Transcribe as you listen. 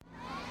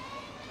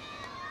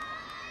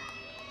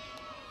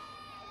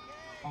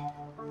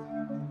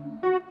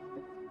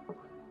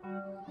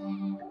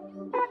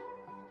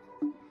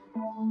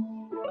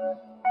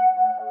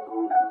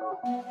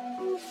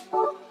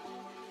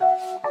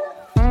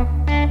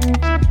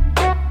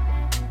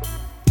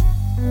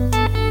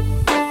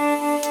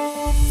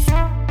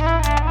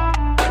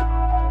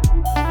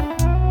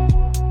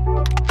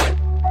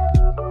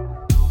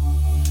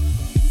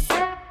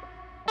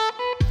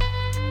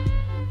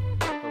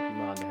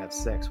Pokemon to have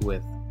sex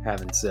with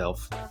having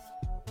self.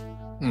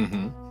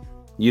 Mm-hmm.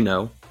 You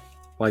know,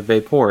 like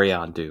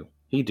Vaporeon do.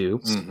 He do.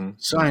 Mm-hmm.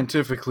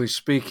 Scientifically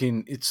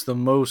speaking, it's the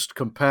most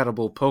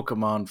compatible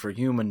Pokemon for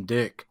human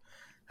dick.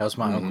 How's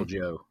my Uncle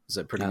Joe? Is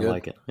that pretty I good?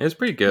 like it. It's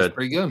pretty good. It's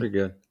pretty good. Pretty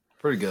good.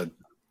 Pretty good.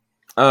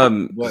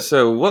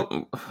 So what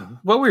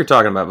we were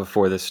talking about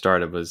before this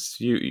started was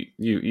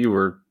you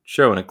were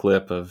showing a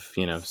clip of,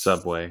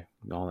 Subway,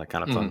 all that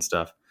kind of fun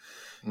stuff.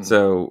 Mhm.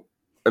 So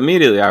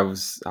immediately I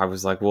was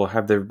like, well,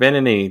 have there been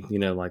any,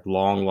 like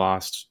long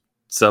lost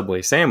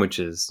Subway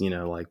sandwiches,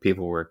 like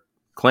people were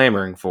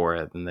clamoring for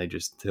it and they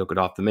just took it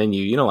off the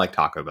menu, like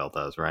Taco Bell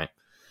does, right?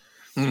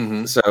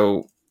 Mm-hmm.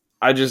 So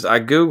I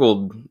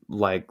Googled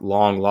like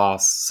long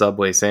lost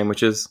Subway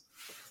sandwiches.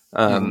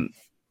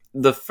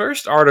 The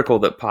first article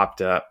that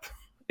popped up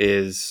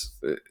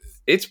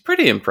it's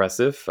pretty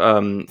impressive.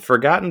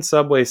 Forgotten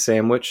Subway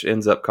sandwich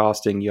ends up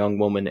costing young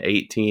woman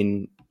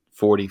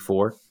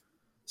 $18.44,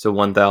 so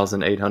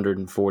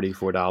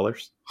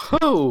 $1,844.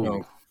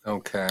 Oh,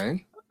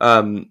 Okay.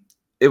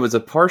 It was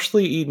a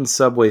partially eaten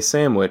Subway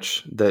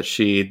sandwich that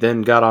she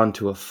then got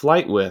onto a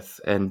flight with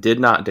and did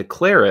not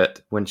declare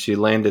it when she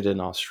landed in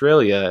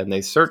Australia, and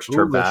they searched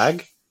her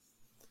bag.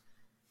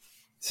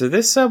 So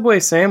this Subway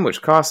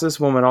sandwich cost this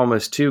woman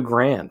almost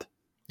 $2,000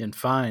 in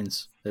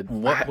fines.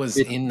 What was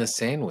in the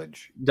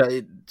sandwich?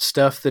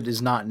 Stuff that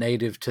is not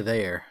native to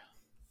there.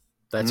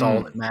 That's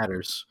all that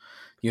matters.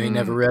 You ain't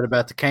never read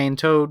about the cane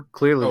toad?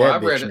 Clearly, that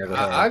I've bitch read it. never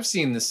had. I've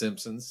seen The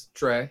Simpsons,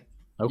 Trey.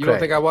 Okay. You don't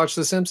think I watch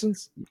The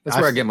Simpsons? That's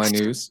where I get my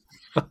news.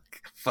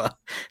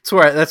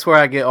 That's where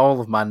I get all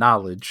of my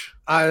knowledge.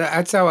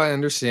 That's how I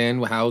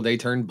understand how they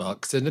turn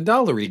bucks into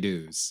dollary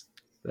dues.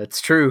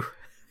 That's true.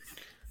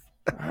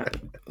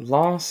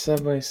 Lost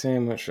Subway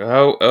sandwich.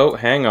 Oh,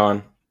 hang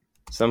on.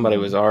 Somebody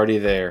was already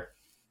there.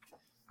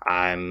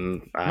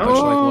 Much like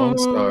Lone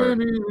Star.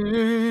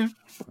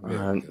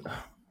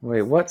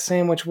 Wait, what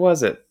sandwich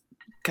was it?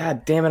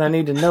 God damn it, I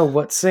need to know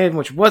what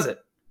sandwich was it.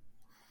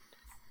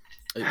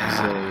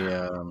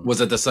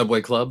 Was it the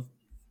Subway Club?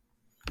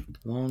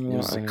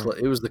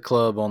 It was the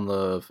club on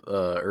the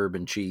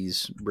urban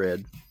cheese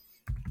bread.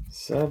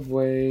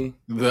 Subway.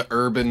 The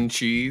urban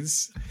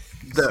cheese?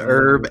 The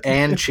herb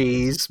and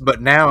cheese,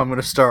 but now I'm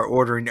going to start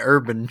ordering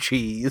urban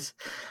cheese.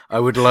 I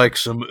would like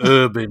some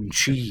urban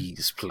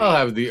cheese, please. I'll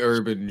have the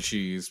urban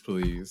cheese,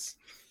 please.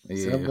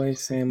 Yeah. Subway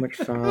sandwich,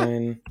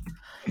 fine.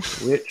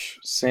 Which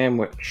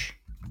sandwich?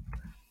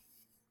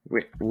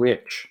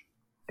 Which?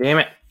 Damn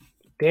it,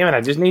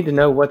 I just need to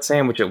know what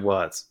sandwich it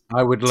was.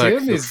 I would like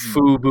Tim the is-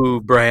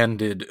 FUBU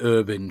branded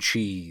urban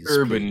cheese.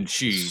 Urban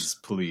cheese,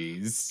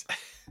 please.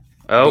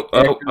 Oh.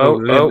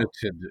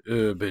 Limited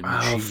urban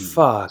Oh, cheese.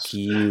 fuck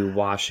you,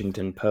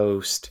 Washington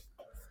Post.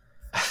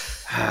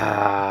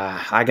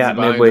 I got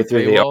Behind midway the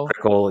through the paywall?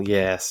 article.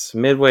 Yes,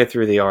 midway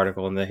through the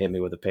article, and they hit me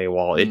with a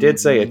paywall. It did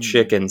say a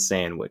chicken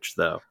sandwich,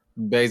 though.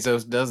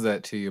 Bezos does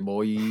that to you,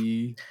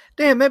 boy.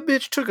 Damn, that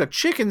bitch took a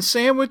chicken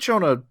sandwich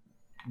on a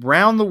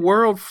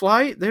round-the-world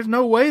flight? There's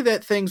no way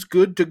that thing's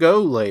good to go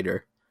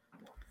later.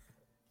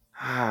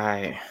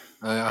 Hi.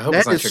 I hope That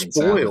it's not is chicken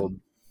spoiled.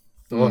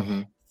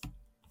 salad.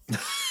 Mhm.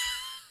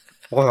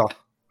 Well,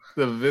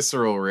 The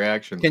visceral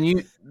reaction. can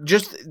you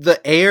just the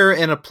air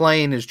in a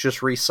plane is just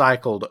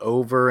recycled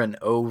over and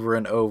over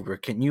and over?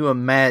 Can you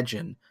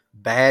imagine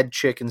bad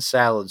chicken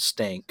salad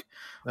stink?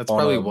 That's on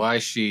probably a why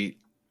she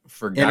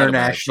forgot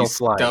international about it. She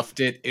flight. stuffed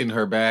it in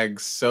her bag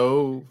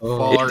so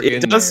Oh. far It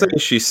in does there. say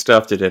she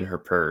stuffed it in her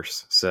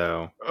purse,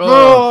 so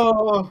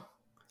Oh.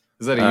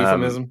 Is that a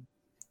euphemism?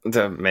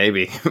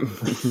 maybe.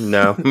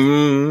 No.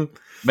 Mm.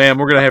 Man,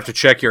 we're gonna have to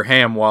check your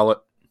ham wallet.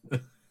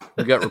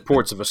 We got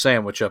reports of a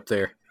sandwich up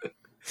there.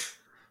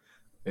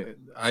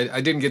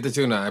 I didn't get the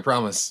tuna, I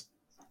promise.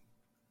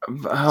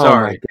 Oh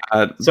Sorry.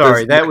 my God.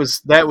 Sorry, This-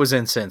 that was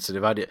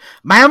insensitive. I did,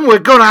 man. We're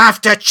gonna have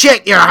to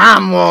check your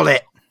ham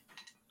wallet.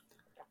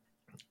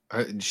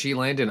 Did she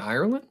land in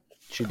Ireland?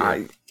 She did.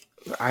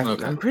 I,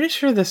 Okay. I'm pretty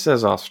sure this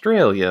says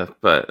Australia,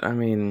 but I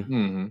mean,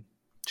 Mm-hmm.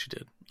 She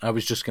did. I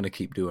was just gonna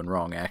keep doing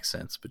wrong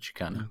accents, but you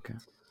kind of. okay.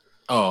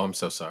 Oh, I'm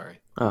so sorry.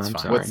 Oh, That's I'm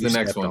fine. sorry. What's the You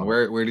next stepped one? on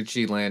Where did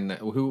she land?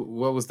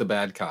 What was the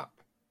bad cop?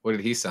 What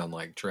did he sound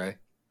like, Trey?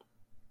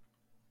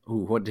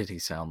 Ooh, what did he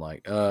sound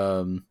like?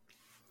 Man,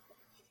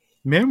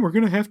 we're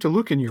gonna have to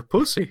look in your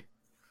pussy.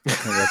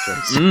 That's right.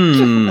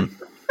 Mm.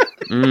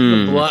 The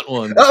Mm. blunt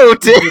one. Oh,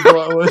 Tim. The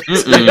blunt one.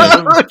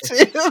 Mm-mm. Oh,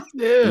 Tim.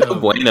 Yeah. No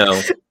bueno.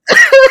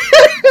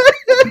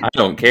 I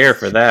don't care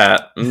for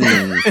that.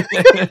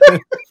 Mm.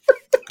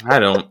 I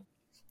don't.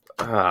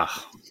 Ugh.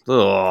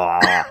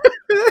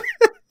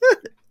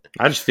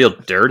 I just feel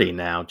dirty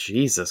now.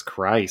 Jesus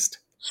Christ.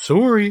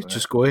 Sorry,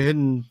 just go ahead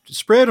and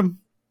spread them.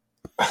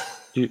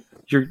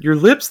 Your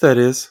lips, that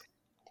is.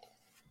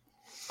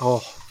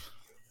 Oh,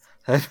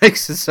 that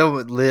makes it so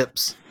with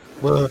lips.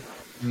 Oh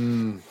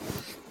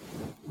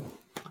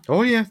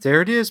yeah,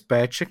 there it is.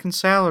 Bad chicken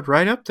salad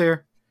right up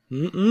there.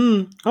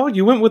 Oh,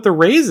 you went with the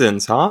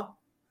raisins, huh?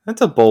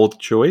 That's a bold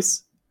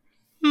choice.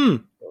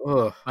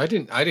 Ugh. I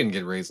didn't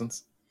get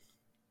raisins.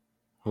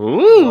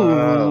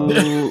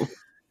 Ooh.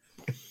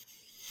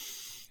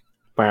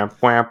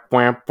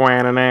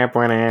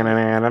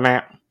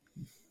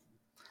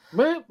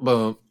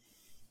 Boom.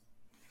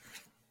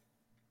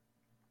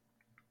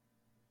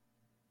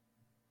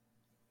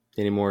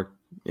 Any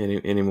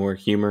more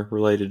humor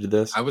related to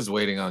this? I was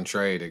waiting on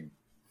Trey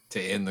to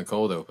end the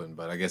cold open,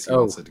 but I guess he Oh.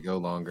 wants it to go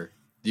longer.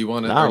 Do you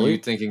want to? No, Are you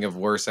thinking of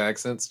worse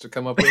accents to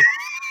come up with?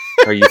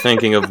 Are you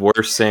thinking of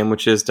worse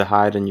sandwiches to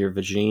hide in your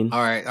vagine?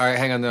 All right,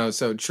 hang on. No,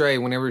 so Trey,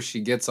 whenever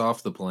she gets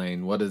off the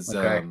plane, what is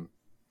Okay.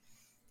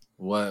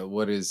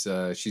 what is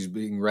she's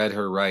being read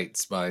her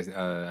rights by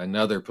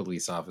another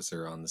police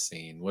officer on the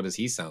scene. What does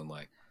he sound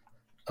like?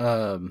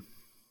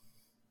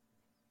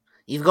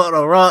 You've got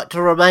a right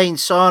to remain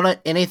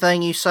silent.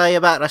 Anything you say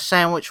about a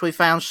sandwich we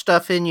found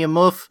stuff in your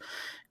muff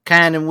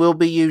can and will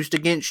be used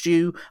against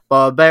you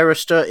by a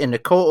barrister in the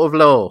court of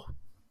law.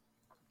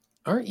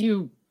 Aren't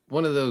you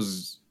one of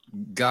those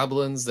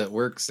goblins that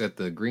works at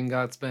the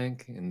Gringotts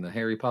Bank in the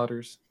Harry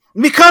Potters?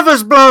 Me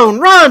cover's blown!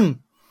 Run!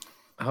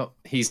 Oh,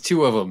 he's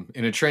two of them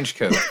in a trench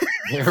coat.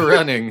 They're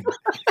running.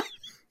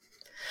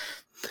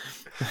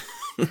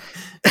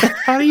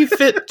 How do you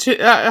fit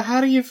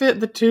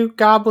the two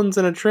goblins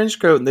in a trench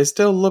coat and they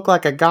still look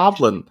like a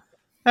goblin?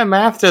 That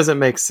math doesn't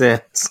make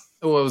sense.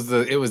 Well,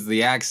 it was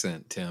the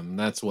accent, Tim.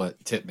 That's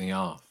what tipped me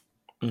off.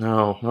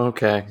 Oh,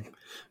 okay.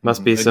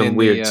 Must be And some then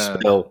weird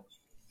spell.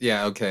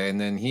 Yeah, okay. And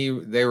then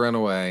they run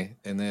away,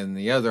 and then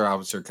the other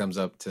officer comes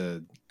up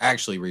to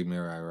actually read me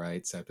my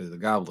rights after the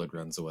goblin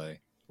runs away.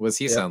 What's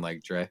he sound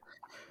like, Trey?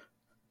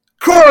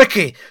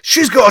 Crikey!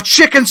 She's got a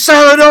chicken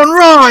salad on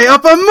rye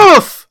up her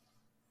muff!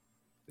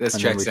 This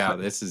And then checks we- out.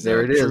 This is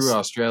there a it true is.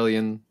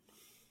 Australian.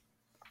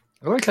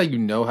 I like how you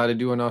know how to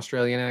do an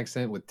Australian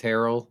accent with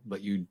Terrell,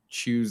 but you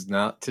choose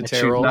not to I choose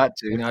Terrell. not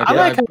to. And I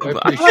like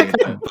appreciate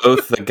how that.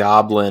 both the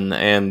goblin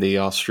and the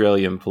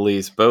Australian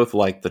police both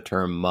like the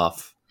term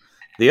muff.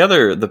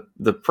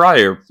 The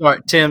prior. Sorry,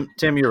 Tim,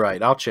 you're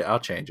right. I'll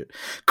change it.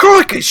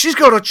 Crikey, she's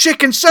got a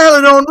chicken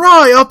salad on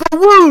rye up her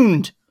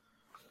wound!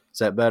 Is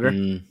that better?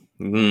 Mm,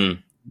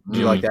 Do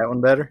you like that one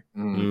better?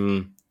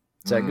 Mm.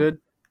 Is that good?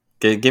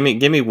 Give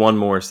me one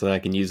more so that I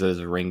can use it as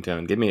a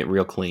ringtone. Give me it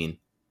real clean.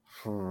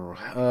 You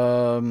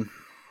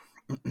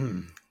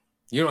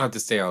don't have to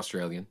stay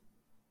Australian.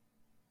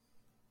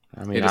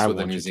 I mean, Hit us I with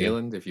a want New you to.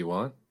 Zealand if you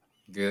want.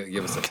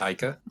 Give us a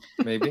Taika,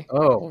 maybe.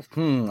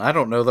 I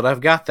don't know that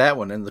I've got that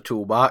one in the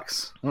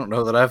toolbox. I don't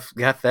know that I've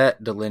got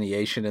that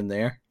delineation in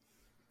there.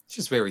 It's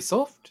just very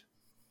soft.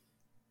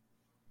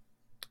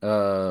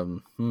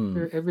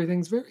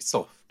 Everything's very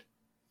soft.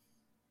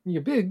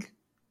 You're big,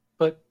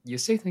 but you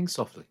say things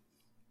softly.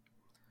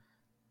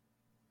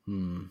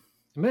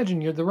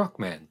 Imagine you're the Rock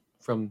Man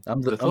from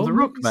I'm the Thor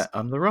Rock movies. Man.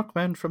 I'm the Rock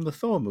Man from the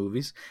Thor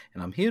movies,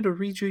 and I'm here to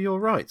read you your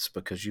rights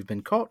because you've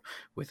been caught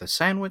with a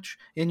sandwich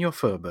in your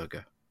fur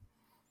burger.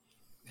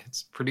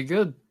 It's pretty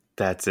good.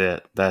 That's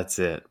it. That's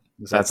it.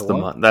 Is that That's the the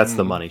one? that's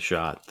the money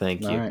shot.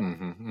 Thank you. All right.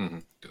 Mm-hmm.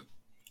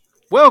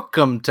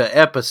 Welcome to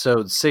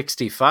episode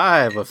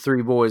 65 of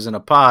Three Boys in a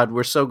Pod.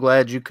 We're so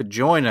glad you could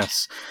join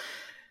us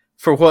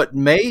for what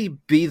may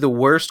be the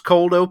worst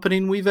cold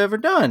opening we've ever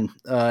done.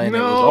 And it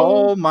was No.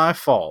 all my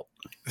fault.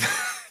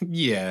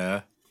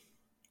 Yeah.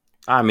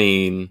 I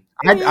mean,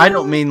 I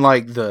don't mean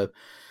like the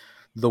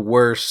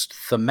worst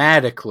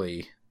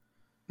thematically.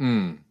 but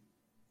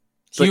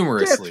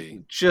Humorously.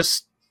 definitely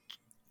just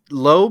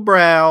low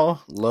brow,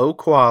 low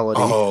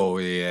quality. Oh,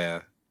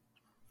 yeah.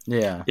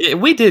 Yeah.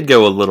 we did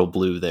go a little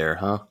blue there,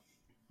 huh?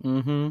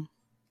 Mm-hmm.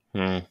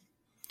 Hmm.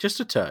 Just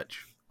a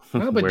touch.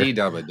 How about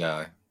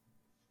D-Dabba-Die?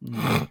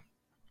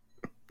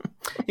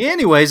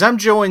 Anyways, I'm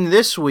joined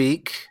this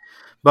week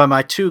by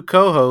my two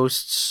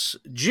co-hosts,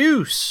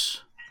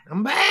 Juice,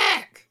 I'm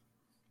back.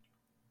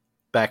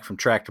 back from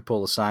Tractor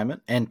Pull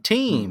Assignment, and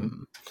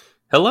Team.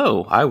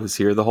 Hello, I was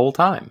here the whole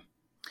time.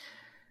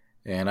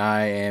 And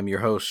I am your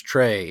host,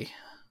 Trey.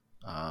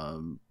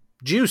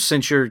 Juice,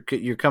 since you're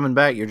coming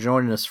back, you're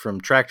joining us from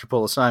Tractor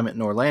Pull Assignment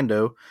in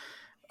Orlando.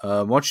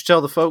 Why don't you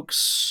tell the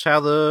folks how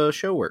the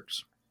show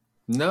works?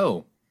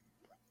 No.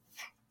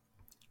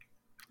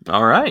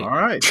 All right. All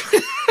right.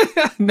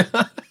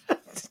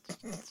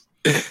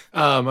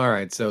 All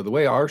right. So the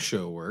way our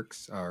show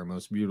works, our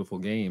most beautiful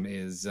game,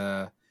 is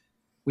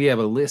we have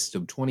a list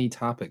of 20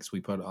 topics we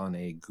put on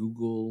a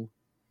Google.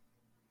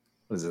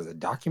 What is it? A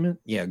document?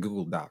 Yeah,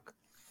 Google Doc.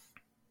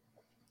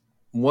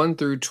 1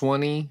 through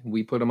 20,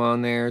 we put them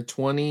on there.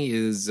 20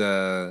 is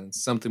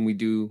something we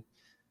do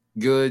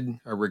good,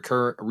 a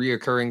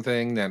reoccurring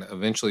thing that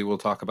eventually we'll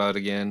talk about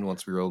again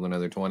once we roll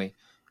another 20.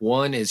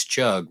 1 is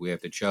chug. We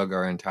have to chug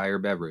our entire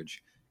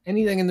beverage.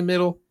 Anything in the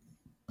middle,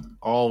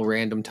 all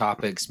random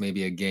topics,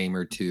 maybe a game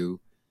or two.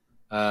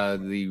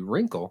 The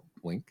wrinkle,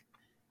 wink,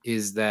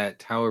 is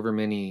that however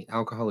many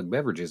alcoholic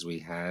beverages we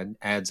had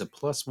adds a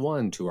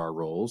 +1 to our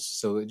rolls.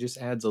 So it just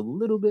adds a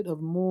little bit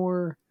of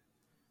more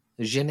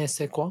je ne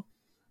sais quoi.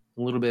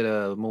 A little bit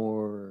of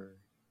more,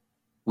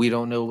 we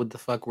don't know what the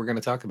fuck we're going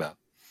to talk about.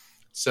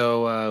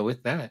 So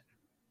with that,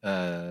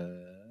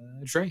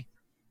 Trey,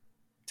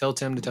 tell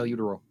Tim to tell you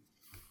to roll.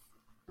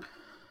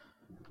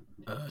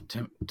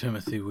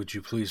 Timothy, would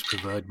you please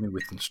provide me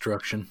with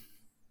instruction?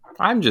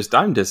 I'm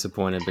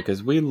disappointed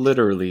because we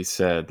literally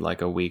said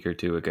like a week or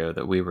two ago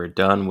that we were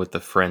done with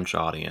the French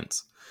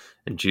audience,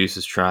 and Juice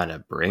is trying to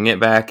bring it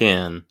back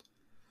in.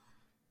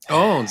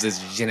 Oh, this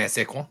je ne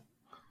sais quoi.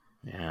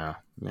 Yeah.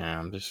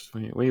 I'm just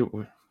we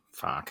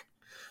fuck.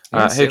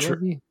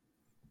 Hey,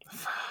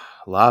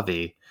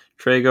 Lavi,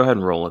 Trey, go ahead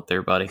and roll it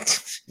there, buddy.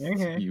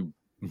 You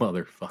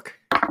motherfucker.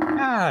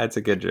 It's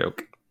a good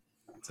joke.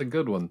 It's a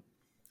good one.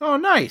 Oh,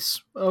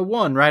 nice.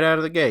 1 right out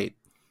of the gate.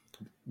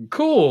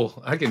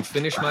 Cool. I can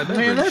finish my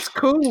beverage. Man, that's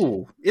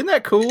cool. Isn't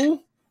that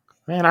cool?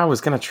 Man, I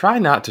was gonna try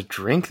not to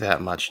drink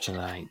that much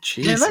tonight.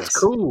 Jesus, Man, that's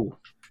cool.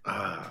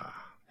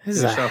 This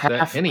is a Finish off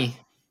that penny.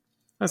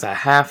 That's a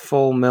half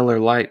full Miller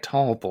Lite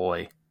tall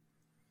boy.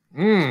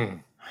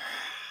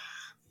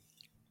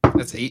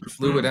 That's 8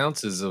 fluid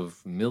ounces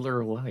of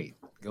Miller Lite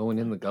going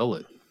in the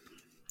gullet.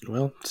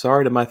 Well,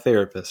 sorry to my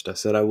therapist. I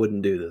said I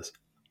wouldn't do this.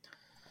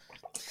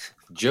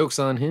 Joke's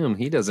on him.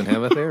 He doesn't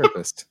have a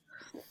therapist.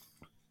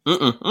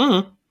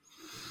 I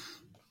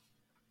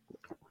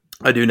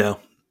do know.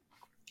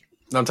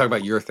 No, I'm talking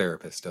about your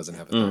therapist doesn't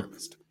have a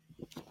therapist.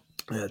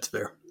 Yeah, that's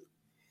fair.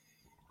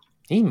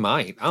 He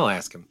might. I'll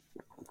ask him.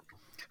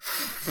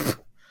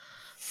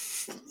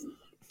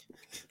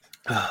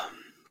 All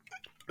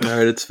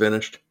right, it's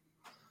finished.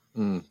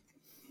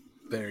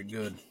 Very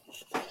good.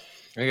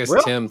 I guess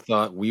Tim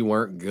thought we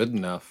weren't good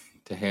enough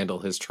to handle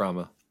his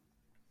trauma.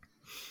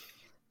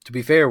 To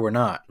be fair, we're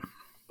not.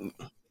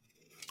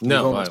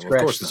 No, of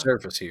course the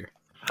surface here.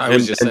 I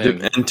was just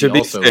saying. And to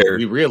be fair,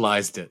 we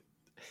realized it.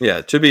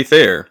 Yeah, to be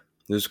fair,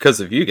 it was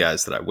because of you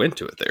guys that I went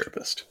to a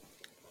therapist.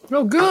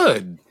 Oh,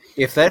 good.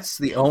 If that's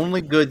the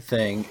only good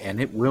thing,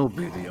 and it will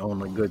be the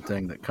only good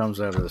thing that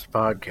comes out of this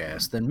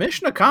podcast, then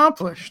mission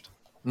accomplished.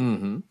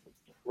 Mm-hmm.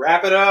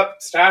 Wrap it up.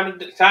 It's time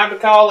to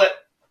call it.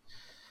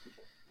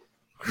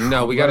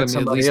 No, we got to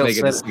at least make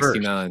it to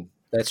 69.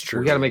 That's true.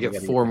 We got to make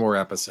it 4 more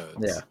episodes.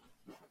 Yeah.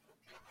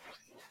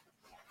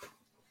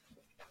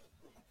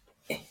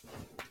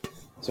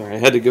 Sorry, I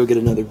had to go get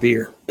another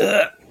beer.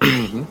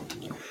 Mm-hmm.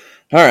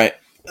 All right.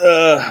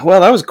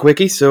 Well, that was a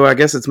quickie, so I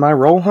guess it's my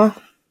roll, huh?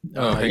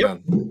 Oh, hang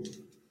on.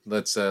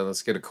 Let's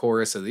get a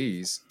chorus of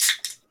these.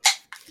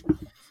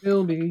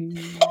 Philby.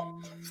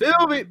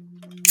 Philby.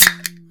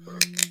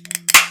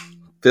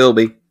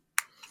 Philby.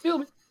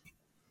 Philby.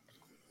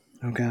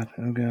 Oh, God.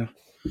 Oh, God.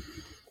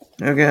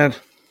 Oh, God.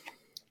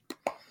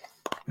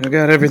 Oh,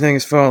 God, everything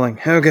is falling.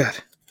 Oh, God.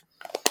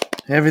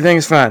 Everything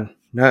is fine.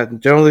 No,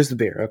 don't lose the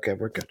beer. Okay,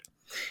 we're good.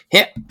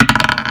 Yeah.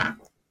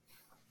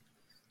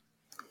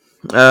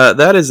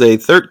 That is a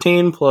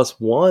 13 plus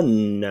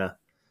 1.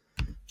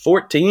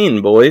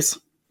 14, boys.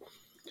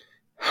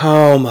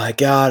 Oh my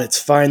God,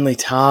 it's finally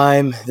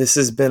time. This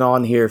has been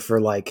on here for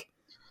like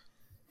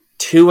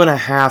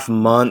 2.5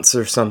 months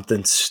or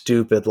something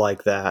stupid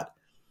like that.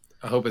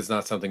 I hope it's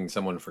not something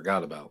someone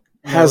forgot about.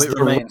 Has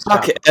The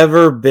Rock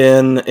ever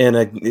been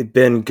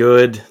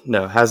good?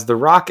 No. Has The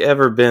Rock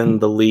ever been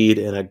the lead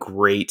in a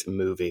great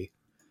movie?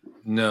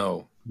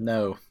 No.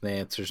 No, the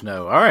answer's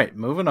no. All right,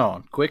 moving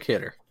on. Quick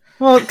hitter.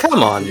 Well,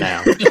 come on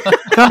now.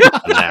 Come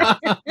on now.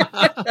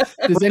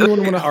 Does anyone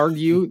want to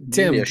argue?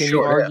 Tim, can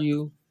you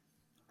argue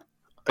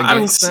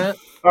against that?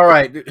 All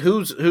right,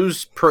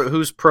 who's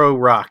pro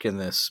Rock in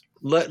this?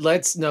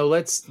 Let's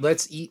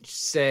each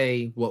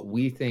say what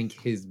we think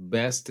his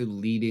best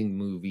leading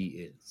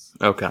movie is.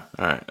 Okay.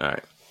 All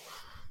right.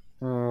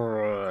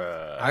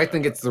 I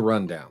think it's The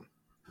Rundown.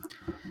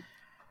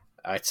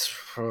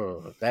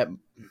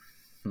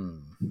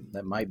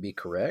 That might be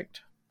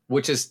correct.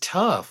 Which is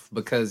tough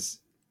because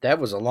that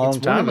was a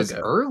long time ago. It's one of his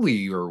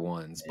earlier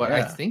ones, but I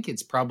Yeah. think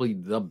it's probably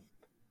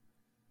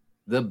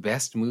the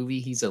best movie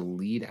he's a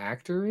lead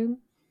actor in.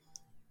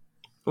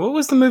 What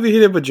was the movie he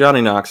did with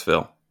Johnny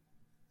Knoxville?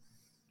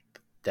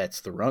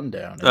 That's The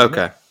Rundown.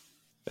 Okay.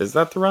 Is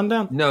that The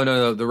Rundown?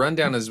 No. The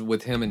Rundown is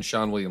with him and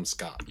Sean William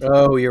Scott.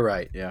 Oh, you're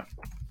right. Yeah.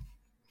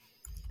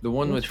 The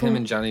one with him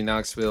and Johnny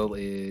Knoxville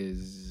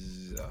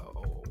is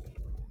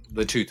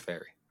The Tooth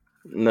Fairy.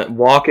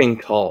 Walking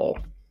Tall.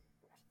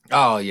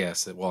 Oh,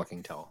 yes,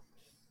 Walking Tall.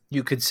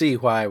 You could see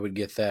why I would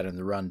get that and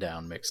The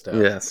Rundown mixed up.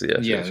 Yes.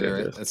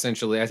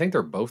 Essentially, I think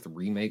they're both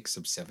remakes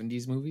of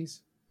 70s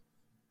movies.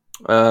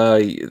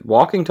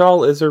 Walking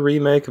Tall is a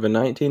remake of a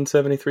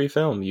 1973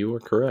 film. You were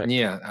correct.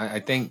 Yeah, I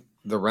think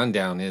The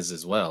Rundown is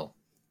as well.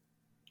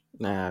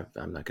 Nah,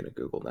 I'm not going to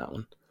Google that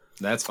one.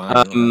 That's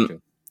fine. You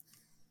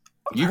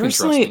can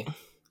trust me.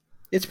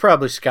 It's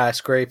probably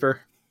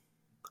Skyscraper.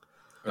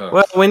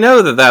 Well, we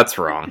know that that's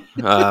wrong.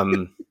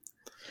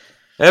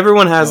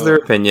 Everyone has their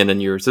opinion,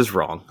 and yours is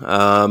wrong.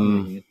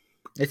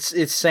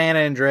 It's San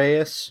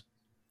Andreas.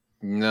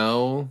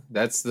 No,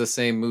 that's the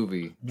same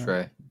movie, No.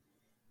 Trey.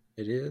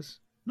 It is?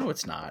 No,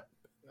 it's not.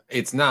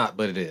 It's not,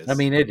 but it is. I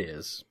mean, it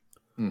is.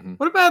 Mhm.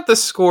 What about the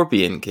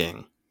Scorpion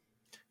King?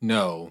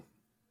 No,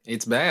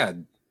 it's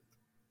bad.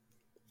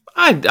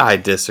 I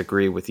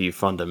disagree with you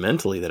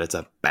fundamentally that it's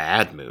a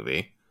bad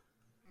movie.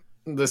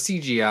 The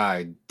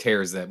CGI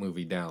tears that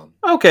movie down.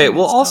 Okay, in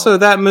well, itself. also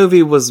that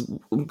movie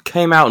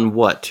came out in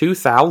what,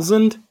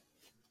 2000?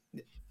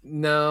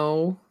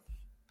 No.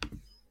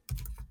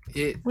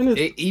 When is-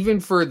 It even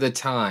for the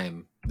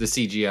time, the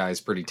CGI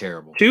is pretty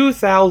terrible.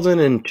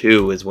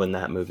 2002 is when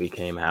that movie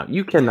came out.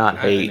 You cannot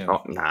I hate.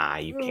 know. Oh, nah,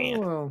 you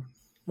can't.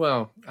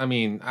 Well, I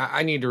mean,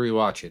 I need to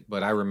rewatch it,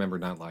 but I remember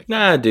not liking it.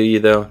 Nah, do you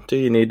though? Do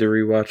you need to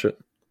rewatch it?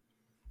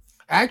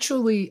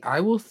 Actually, I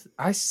will.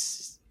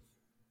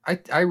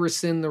 I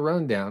rescind the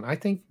rundown. I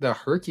think the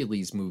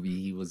Hercules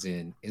movie he was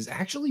in is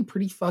actually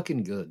pretty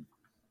fucking good.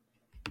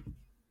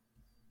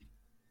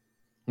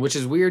 Which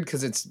is weird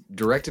because it's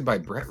directed by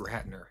Brett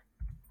Ratner.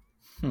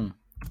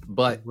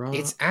 But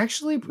it's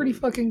actually pretty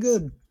fucking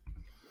good.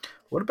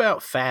 What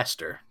about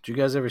Faster? Did you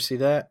guys ever see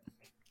that?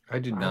 I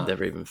did I've not.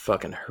 never even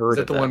fucking heard Is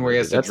that of the that one where he movie.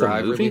 has to That's a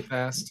drive movie? really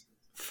fast?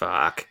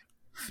 Fuck.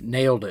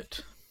 Nailed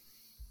it.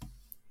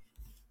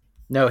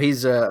 No,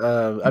 he's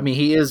I mean,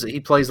 he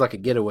plays like a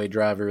getaway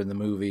driver in the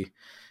movie,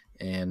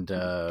 and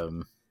I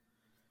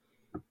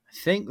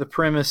think the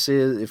premise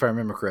is, if I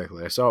remember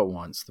correctly, I saw it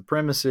once. The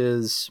premise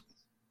is,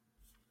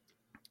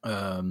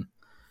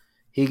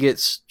 he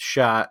gets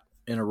shot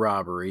in a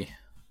robbery,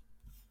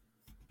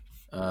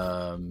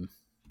 but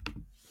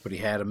he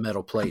had a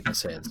metal plate in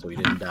his head, so he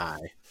didn't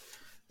die.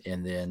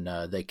 And then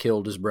they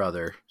killed his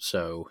brother,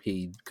 so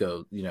he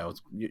go,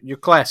 your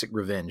classic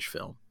revenge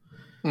film.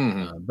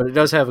 Mm-hmm. But it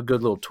does have a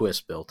good little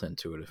twist built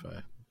into it, if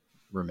I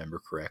remember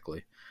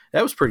correctly.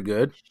 That was pretty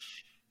good.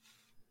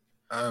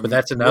 But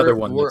that's another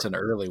one that's an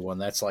early one.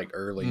 That's like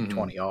early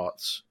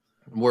 20-aughts.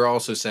 We're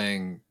also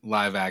saying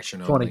live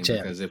action only 2010.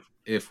 because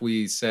if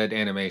we said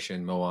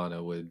animation,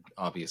 Moana would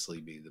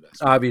obviously be the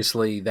best.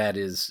 Obviously, that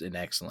is an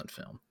excellent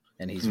film,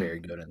 and he's very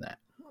good in that.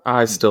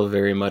 I still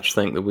very much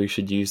think that we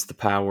should use the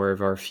power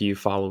of our few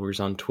followers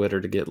on Twitter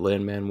to get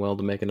Lin-Manuel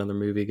to make another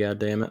movie,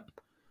 goddammit.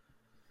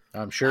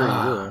 I'm sure he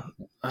will.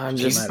 I'm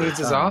He just needs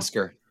his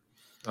Oscar.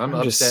 I'm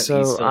I'm just upset so-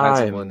 he still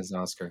hasn't I'm- won his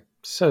Oscar.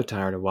 so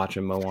tired of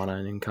watching Moana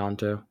and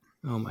Encanto.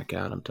 Oh my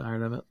god, I'm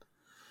tired of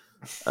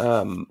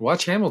it.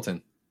 Watch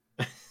Hamilton.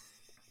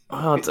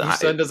 Well, Your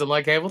son doesn't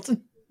like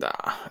Hamilton?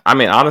 I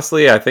mean,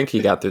 honestly, I think he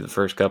got through the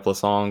first couple of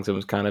songs and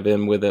was kind of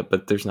in with it,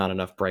 but there's not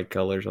enough bright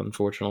colors,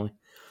 unfortunately.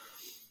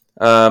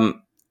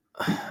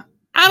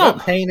 I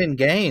don't. Pain and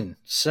Gain,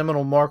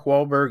 seminal Mark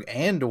Wahlberg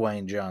and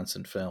Dwayne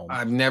Johnson film.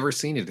 I've never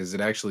seen it. Is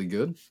it actually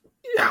good?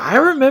 I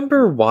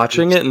remember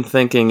watching it and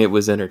thinking it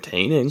was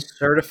entertaining.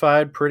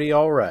 Certified pretty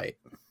all right.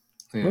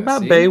 Yeah, What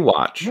about see?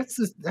 Baywatch?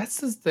 That's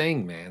the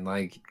thing, man.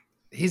 Like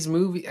his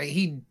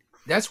movie,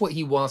 that's what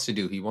he wants to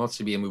do. He wants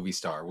to be a movie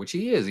star, which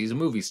he is. He's a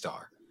movie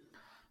star,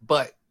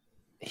 but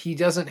he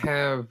hasn't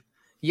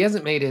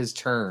made his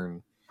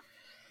turn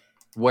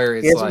where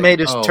it's He hasn't made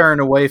his oh, turn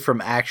away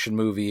from action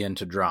movie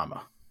into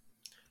drama.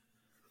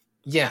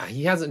 Yeah,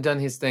 he hasn't done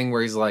his thing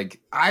where he's like,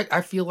 I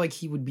feel like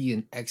he would be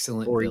an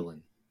excellent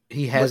villain.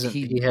 He hasn't.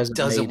 He hasn't.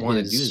 doesn't made want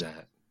to his- do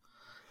that.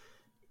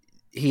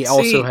 He See-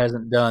 also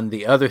hasn't done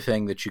the other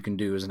thing that you can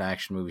do as an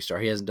action movie star.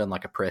 He hasn't done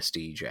like a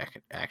prestige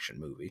action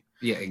movie,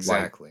 Yeah,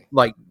 exactly.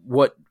 like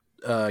what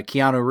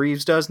Keanu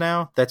Reeves does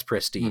now. That's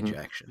prestige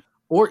action.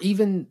 Or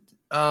even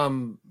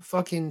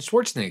fucking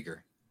Schwarzenegger.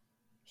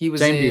 He was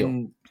Same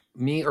in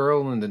Me,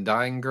 Earl, and the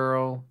Dying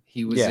Girl.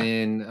 He was Yeah.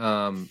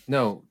 in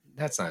no,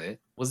 that's not it.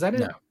 Was that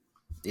it? No.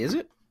 Is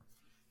it?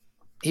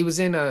 He's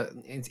in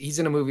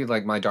a movie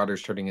like My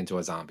Daughter's Turning into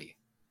a Zombie.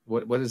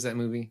 What is that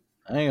movie?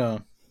 Hang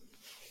on.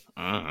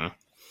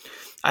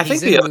 I think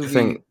He's in the a other movie-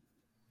 thing.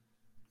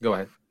 Go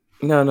ahead.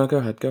 No, go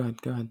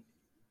ahead.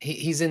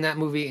 He's in that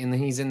movie, and then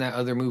he's in that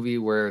other movie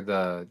where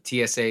the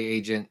TSA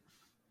agent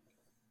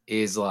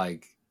is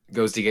like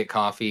goes to get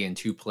coffee and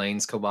two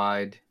planes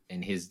collide,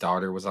 and his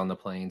daughter was on the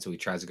plane, so he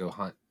tries to go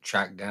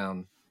track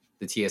down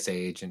the TSA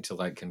agent to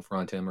like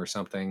confront him or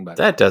something. But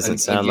That doesn't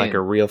sound like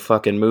a real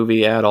fucking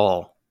movie at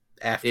all.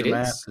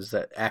 Aftermath is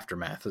that?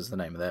 Aftermath is the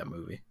name of that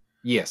movie.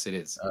 Yes, it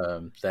is.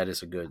 That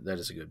is a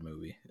good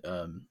movie.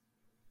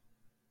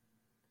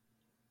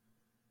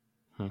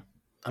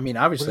 I mean,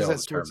 obviously, What all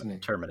is the that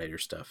Schwarzenegger? Terminator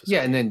stuff. Is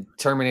Yeah, and then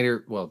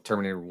Terminator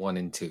 1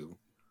 and 2.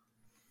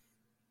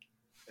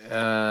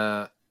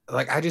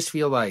 Like I just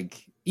feel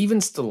like even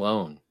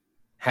Stallone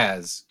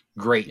has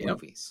great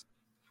movies.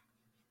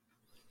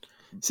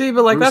 See,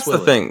 but like Bruce that's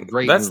Willis, the thing.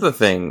 great That's the movies.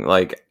 thing.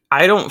 Like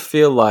I don't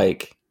feel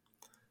like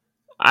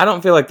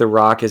The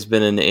Rock has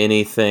been in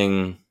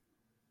anything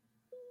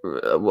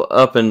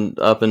up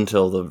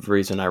until the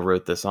reason I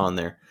wrote this on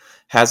there.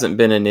 Hasn't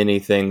been in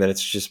anything that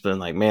it's just been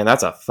like, man,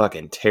 that's a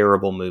fucking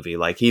terrible movie.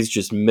 Like he's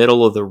just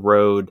middle of the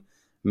road,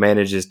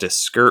 manages to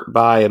skirt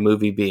by a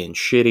movie being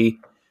shitty,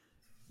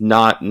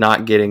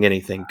 not getting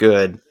anything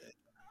good.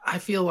 I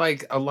feel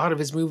like a lot of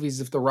his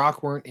movies, if The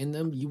Rock weren't in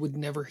them, you would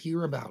never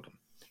hear about them.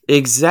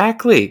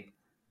 Exactly.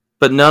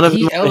 but none of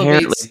them He are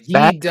inherently elevates. He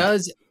bad.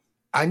 does.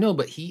 I know,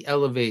 but he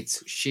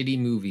elevates shitty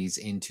movies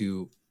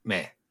into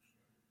meh.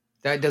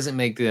 That doesn't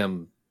make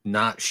them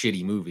not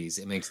shitty movies.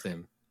 It makes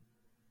them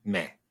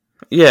meh.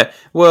 Yeah,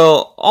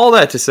 well, all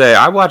that to say,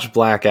 I watched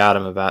Black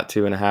Adam about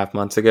 2.5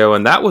 months ago,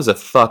 and that was a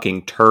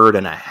fucking turd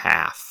and a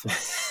half.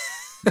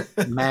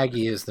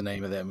 Maggie is the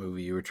name of that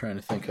movie you were trying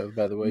to think of,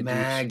 by the way. Juice.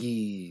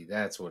 Maggie,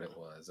 that's what it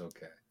was.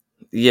 Okay.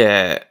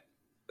 Yeah.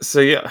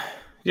 So yeah,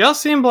 y'all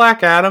seen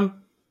Black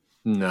Adam?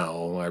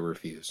 No, I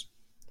refuse.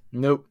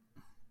 Nope.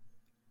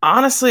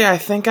 Honestly, I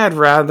think I'd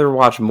rather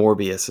watch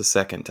Morbius a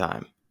second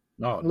time.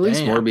 Oh, At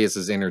least damn. Morbius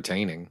is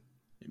entertaining.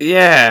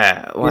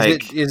 Yeah,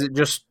 like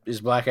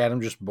is Black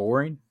Adam just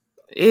boring?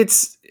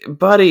 it's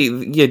buddy,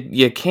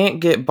 you can't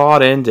get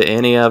bought into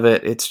any of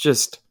it. It's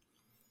just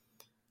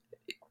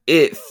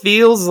it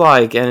feels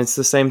like, and it's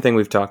the same thing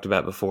we've talked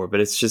about before, but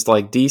it's just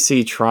like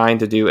DC trying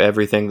to do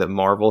everything that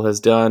Marvel has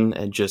done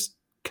and just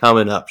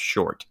coming up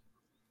short.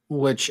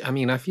 Which, I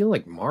mean, I feel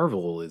like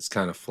Marvel is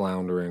kind of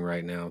floundering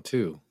right now,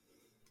 too.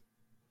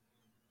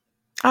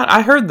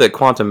 I heard that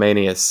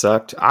Quantumania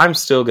sucked. I'm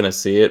still gonna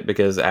see it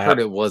because I heard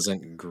it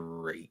wasn't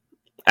great.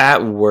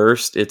 at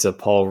worst, it's a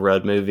Paul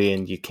Rudd movie,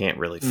 and you can't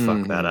really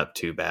fuck that up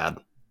too bad.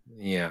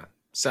 Yeah.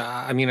 So,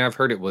 I mean, I've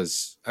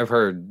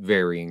heard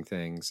varying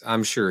things.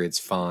 I'm sure it's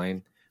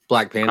fine.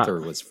 Black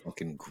Panther was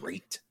fucking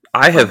great.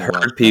 I have I've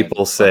watched heard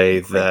people that. say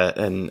that,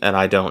 and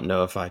I don't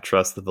know if I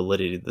trust the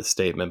validity of the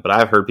statement, but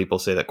I've heard people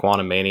say that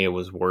Quantumania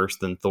was worse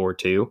than Thor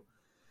 2,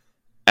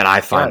 and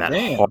I find God that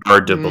damn.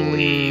 hard to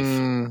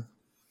believe.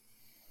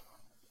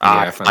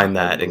 I find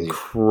that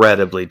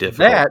incredibly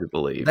difficult to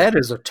believe. That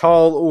is a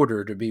tall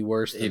order to be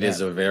worse than It that.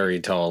 is a very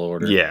tall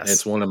order. Yes.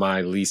 It's one of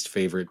my least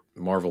favorite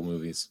Marvel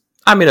movies.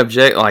 I mean,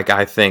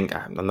 I think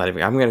I'm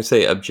going to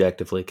say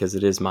objectively because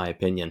it is my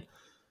opinion,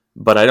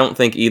 but I don't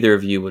think either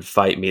of you would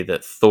fight me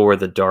that Thor: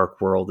 The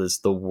Dark World is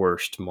the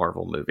worst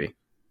Marvel movie.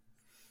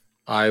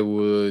 I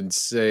would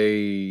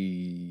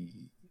say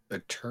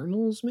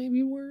Eternals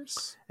maybe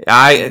worse.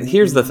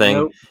 Here's the thing.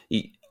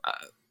 Nope.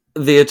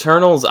 The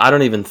Eternals, I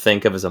don't even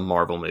think of as a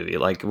Marvel movie.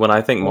 Like, when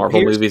I think Well, Marvel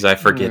here's- movies, I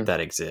forget that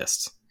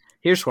exists.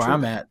 Here's where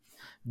I'm at.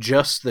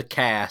 Just the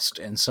cast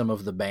and some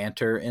of the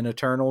banter in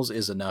Eternals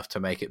is enough to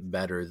make it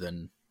better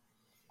than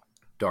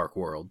Dark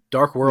World.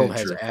 Dark World Yeah,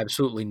 has true.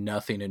 absolutely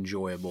nothing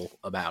enjoyable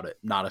about it.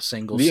 Not a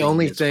single The scene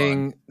only is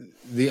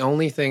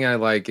fun. thing I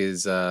like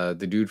is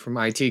the dude from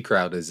IT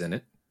Crowd is in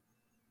it.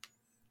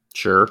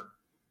 Sure.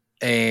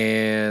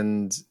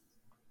 And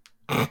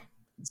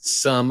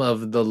some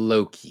of the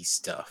Loki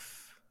stuff.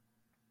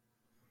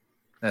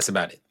 That's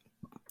about it.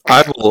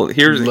 I will.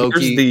 Here's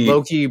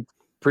the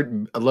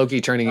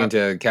Loki turning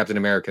into Captain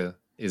America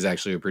is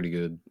actually a pretty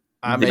good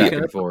I'm back making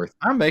and a, forth.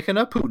 I'm making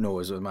a poop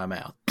noise with my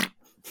mouth.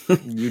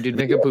 You did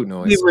make a poot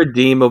noise. the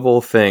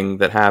redeemable thing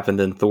that happened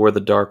in Thor: The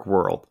Dark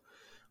World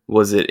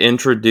was it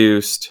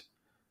introduced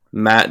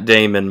Matt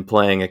Damon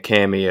playing a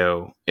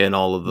cameo in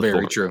all of the Very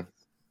Thor. true.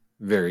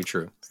 Very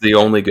true. It's the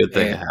only good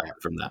thing Yeah. that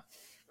happened from that.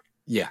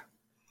 Yeah.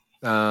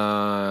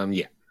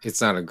 Yeah.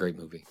 It's not a great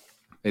movie.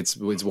 It's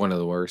one of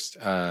the worst.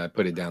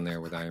 Put it down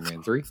there with Iron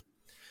Man 3,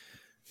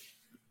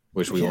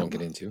 which we won't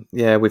get into.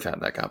 Yeah, we've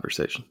had that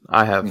conversation.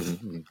 I have.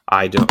 Mhm.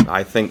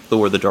 I think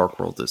Thor: The Dark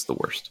World is the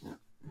worst.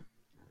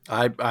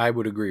 I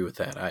would agree with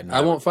that.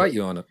 I won't fight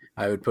you on it.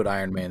 I would put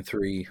Iron Man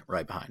 3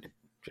 right behind it.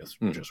 Just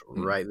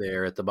right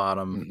there at the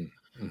bottom.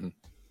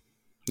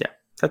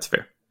 That's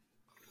fair.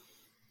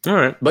 All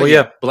right. But Well,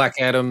 yeah, yeah. Black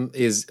Adam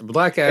is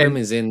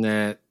in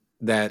that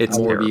It's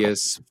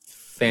Morbius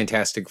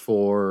Fantastic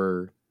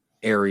Four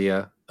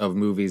area of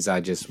movies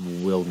I just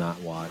will not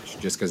watch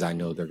just because I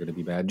know they're going to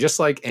be bad. Just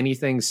like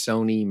anything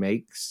Sony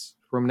makes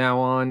from now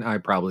on, I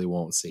probably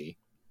won't see.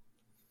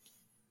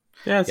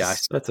 Yeah, Yeah,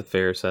 that's a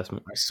fair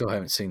assessment. I still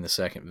haven't seen the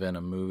second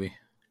Venom movie.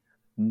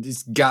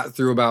 Just got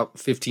through about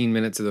 15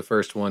 minutes of the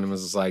first one and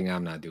was just like,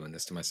 I'm not doing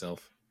this to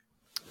myself.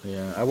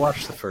 Yeah, I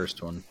watched the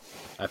first one.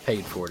 I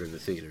paid for it at the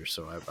theater,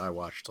 so I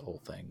watched the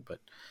whole thing. But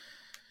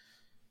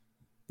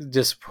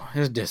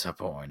it's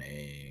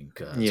disappointing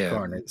because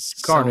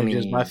Carnage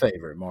is my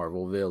favorite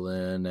Marvel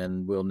villain,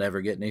 and we'll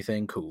never get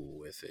anything cool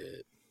with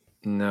it.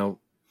 No.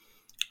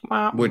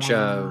 Which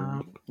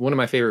one of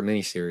my favorite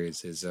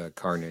miniseries is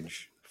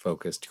Carnage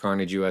focused.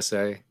 Carnage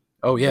USA.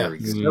 Oh yeah, Very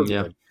good. so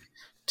Yeah. good.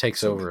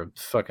 Takes over a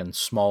fucking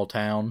small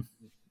town.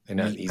 And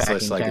he's Meat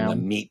just like in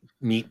packing the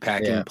meat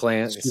packing Yeah,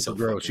 plant. Super It's so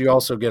gross. fucking You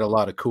also get a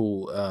lot of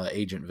cool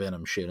Agent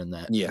Venom shit in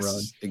that Yes,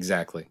 run.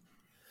 exactly.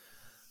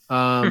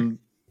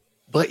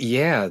 But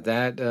yeah,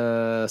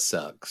 that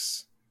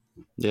sucks.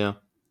 Yeah.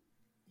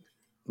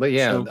 But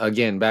yeah, So-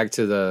 again, back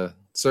to the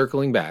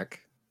circling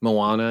back.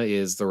 Moana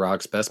is The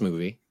Rock's best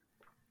movie.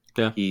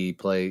 Yeah.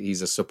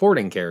 He's a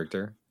supporting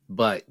character,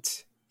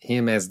 but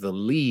him as the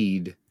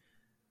lead,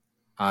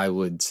 I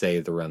would say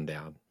The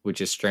Rundown,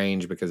 which is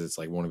strange because it's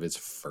like one of his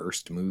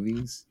first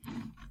movies.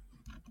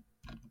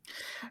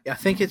 I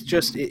think it's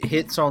just it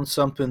hits on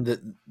something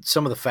that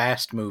some of the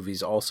Fast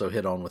movies also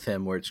hit on with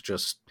him, where it's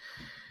just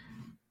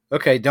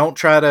okay. Don't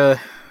try to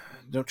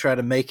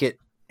make it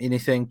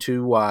anything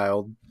too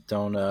wild.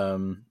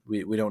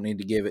 We don't need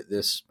to give it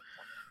this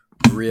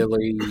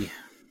really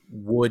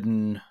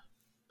wooden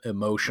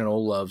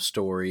emotional love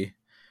story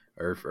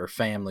or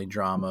family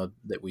drama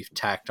that we've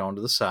tacked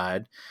onto the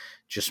side.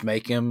 Just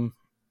make him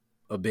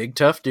a big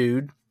tough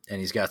dude, and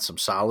he's got some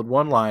solid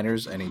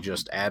one-liners, and he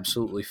just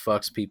absolutely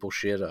fucks people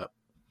shit up,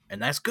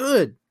 and that's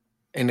good.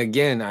 And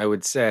again, I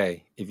would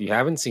say, if you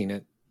haven't seen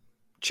it,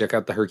 check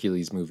out the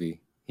Hercules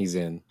movie he's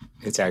in.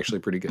 It's actually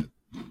pretty good.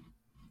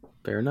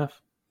 Fair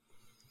enough.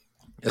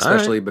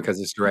 Especially because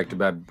it's directed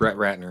by Brett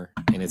Ratner,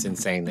 and it's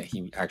insane that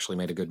he actually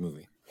made a good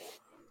movie.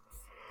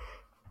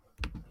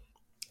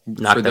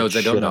 Knock For that those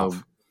that don't shit know,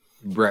 off.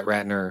 Brett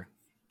Ratner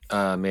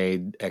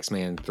made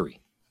X-Men 3.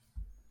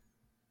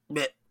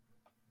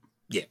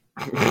 Yeah.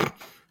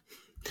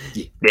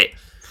 Yeah.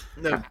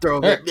 No, throw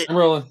All right, I'm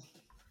rolling.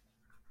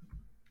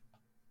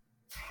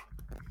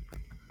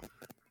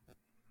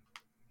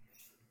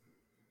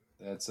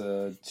 That's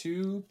a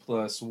 2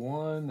 +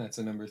 1. That's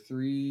a number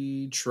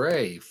 3.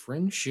 Trey,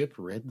 friendship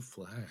red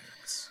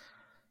flags.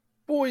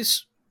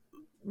 Boys,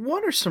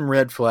 what are some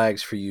red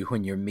flags for you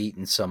when you're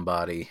meeting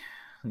somebody?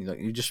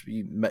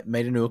 You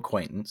made a new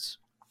acquaintance,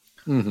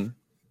 Mm-hmm.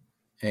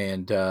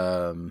 and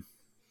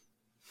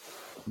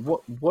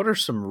what are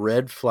some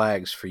red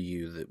flags for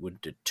you that would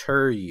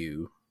deter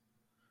you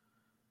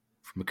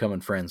from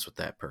becoming friends with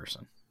that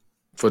person?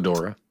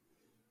 Fedora.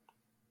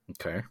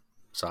 Okay,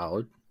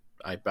 solid.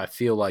 I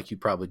feel like you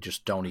probably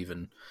just don't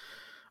even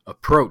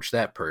approach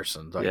that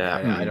person. Like,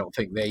 Yeah. I don't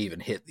think they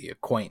even hit the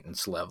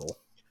acquaintance level.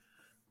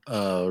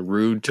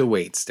 Rude to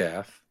wait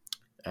staff.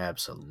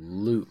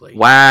 Absolutely.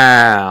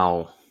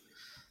 Wow.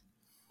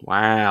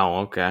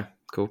 Okay.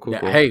 Cool. Now,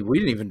 Cool. hey, we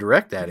didn't even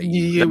direct that at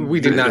you.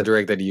 We did not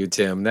direct that to you,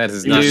 Tim. That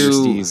is not your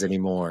steez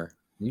anymore.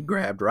 You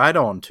grabbed right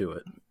onto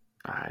it.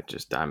 I'm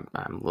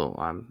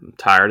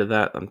tired of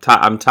that.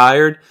 I'm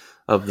tired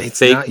of the It's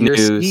fake not your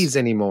news. steez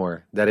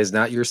anymore. That is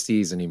not your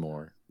steez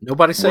anymore.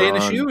 Nobody's saying We're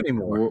it's on- you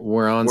anymore.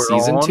 We're on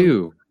season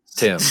 2,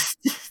 Tim.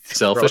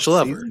 Selfish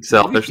lover.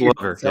 Selfish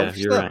lover. Selfish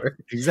Yeah, you're right. lover.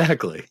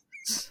 Exactly.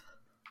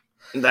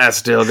 That's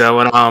still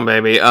going on,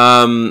 baby.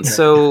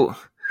 So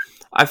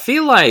I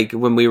feel like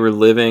when we were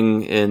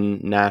living in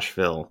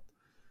Nashville,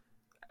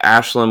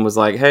 Ashlyn was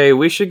like, "Hey,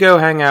 we should go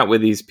hang out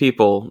with these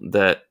people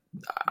that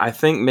I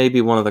think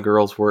maybe one of the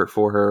girls worked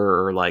for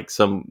her, or like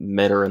some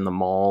met her in the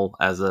mall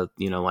as a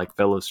like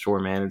fellow store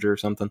manager or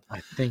something." I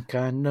think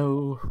I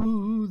know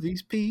who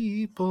these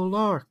people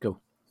are. Go.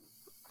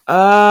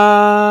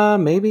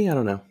 Maybe, I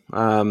don't know.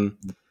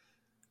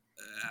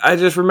 I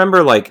just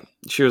remember like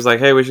she was like,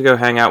 "Hey, we should go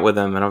hang out with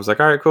them," and I was like,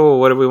 "All right, cool.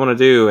 What do we want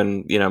to do?"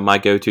 And my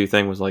go-to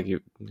thing was like,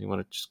 "You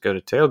want to just go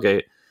to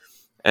tailgate?"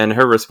 And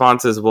her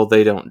response is, "Well,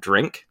 they don't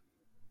drink."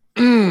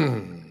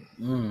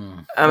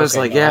 I was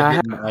like, "Yeah."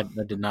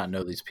 I did not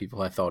know these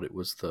people. I thought it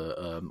was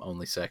the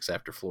only sex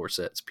after floor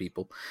sets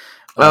people.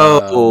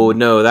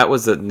 No,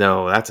 that's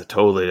a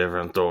totally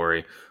different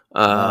story.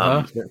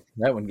 That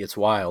one gets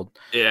wild.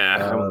 Yeah,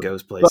 that one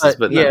goes places.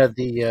 But yeah,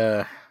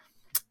 no.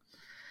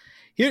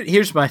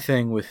 here's my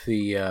thing with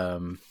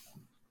the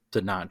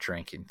not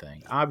drinking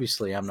thing.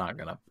 Obviously, I'm not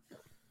gonna.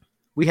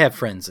 We have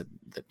friends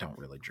that don't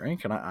really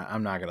drink, and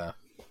I'm not gonna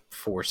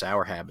force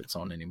our habits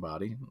on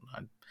anybody.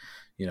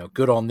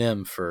 Good on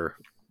them for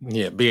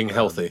being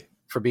healthy.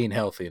 For being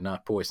healthy and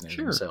not poisoning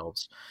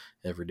themselves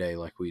every day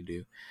like we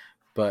do.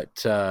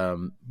 But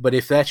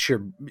if that's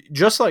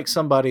just like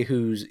somebody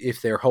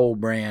if their whole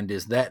brand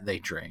is that they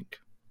drink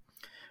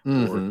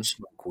or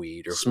smoke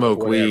weed or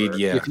smoke weed,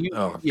 yeah.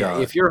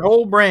 If your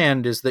whole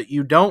brand is that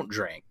you don't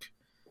drink,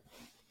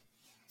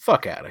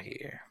 fuck out of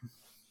here.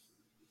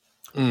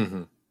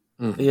 Mm-hmm.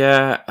 Mm-hmm.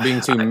 Yeah,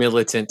 being too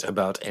militant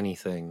about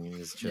anything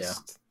is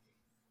just.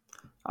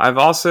 I've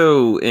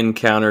also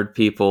encountered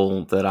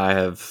people that I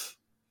have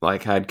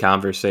had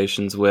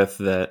conversations with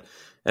that,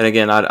 and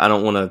again, I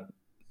don't want to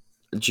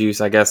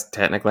juice. I guess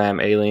technically I'm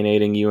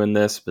alienating you in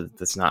this, but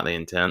that's not the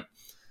intent.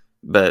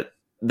 But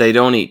they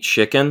don't eat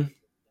chicken.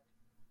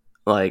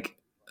 Like,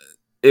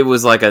 it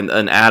was like an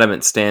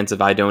adamant stance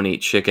of I don't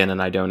eat chicken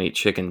and I don't eat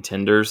chicken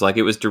tenders. Like,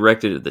 it was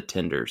directed at the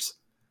tenders.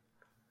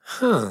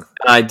 Huh.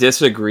 I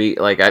disagree.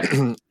 Like, I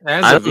don't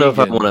know if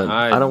I want to.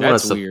 I don't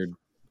want to. Weird.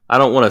 I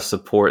don't want to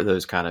support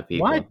those kind of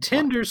people. Why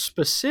tenders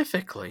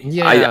specifically?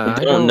 Yeah, I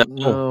don't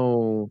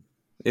know.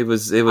 It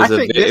was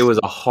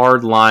a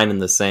hard line in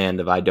the sand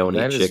of I don't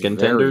eat chicken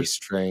tenders.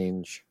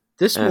 Strange.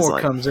 This more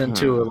comes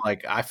into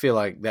I feel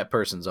like that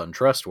person's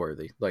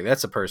untrustworthy. Like,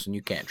 that's a person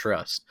you can't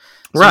trust.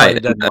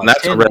 Right, and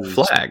that's a red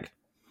flag.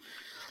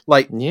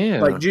 Like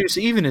Juice,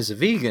 even as a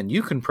vegan,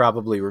 you can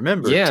probably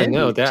remember. Yeah,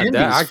 no, that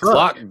I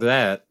clocked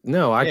that.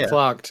 No, I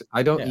clocked.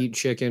 I don't eat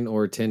chicken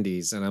or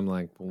tendies, and I'm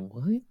like,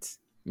 what?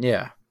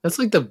 Yeah, that's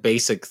like the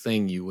basic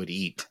thing you would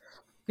eat.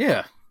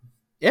 Yeah,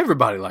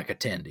 everybody like a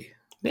tendy.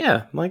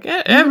 Yeah, like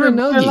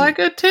everybody like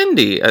a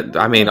tendy.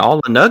 I mean, all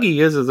a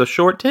nuggie is a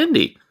short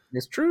tendy.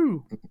 It's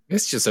true.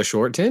 It's just a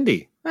short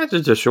tendy. That's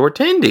just a short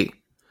tendy.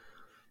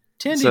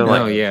 That's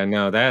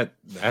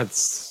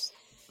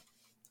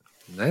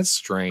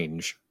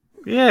strange.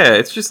 Yeah,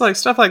 it's just like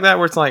stuff like that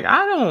where it's like,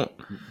 I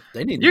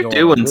They need to You're go on a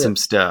doing list. some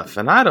stuff,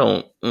 and I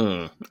don't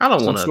want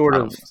Some to. sort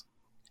of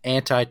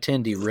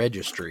anti-Tindy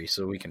registry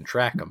so we can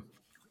track them.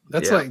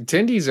 That's Yeah. like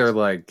Tindies are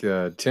like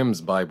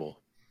Tim's Bible.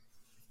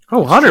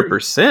 Oh,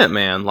 100%,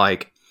 man.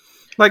 Like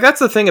that's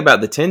the thing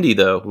about the Tindy,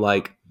 though.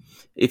 Like,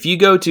 if you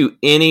go to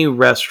any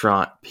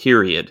restaurant,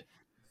 period,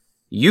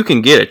 you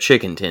can get a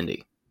chicken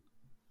Tindy.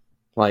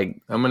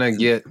 Like, I'm gonna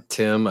get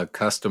Tim a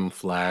custom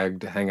flag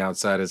to hang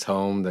outside his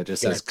home that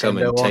just Got says a "Come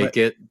and Tindo on take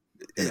it."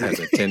 and has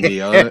a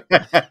Tindy on it.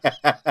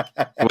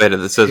 wait,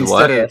 it says Instead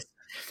what? of-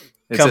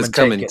 It Come says and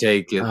 "Come take and it."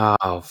 take it,"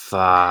 Oh,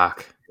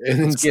 fuck.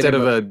 and Let's get instead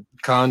him of a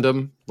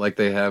condom like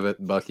they have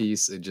at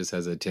Bucky's, it just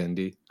has a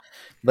Tindy.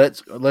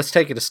 Let's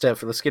take it a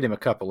step. Let's get him a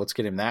couple. Let's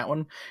get him that one,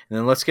 and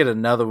then let's get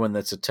another one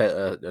that's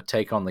a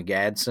take on the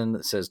Gadsden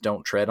that says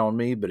 "Don't tread on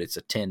me," but it's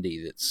a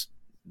Tindy that's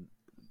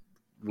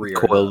reared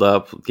Coiled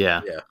up.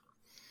 Yeah. Yeah.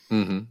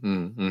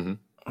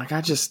 Like,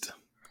 I just...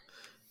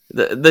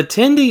 The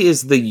Tindy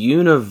is the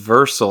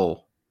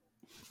universal...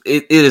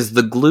 It is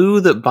the glue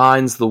that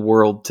binds the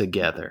world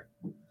together.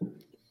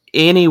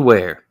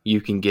 Anywhere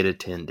you can get a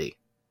Tindy.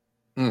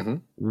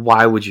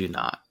 Why would you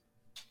not?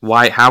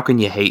 Why? How can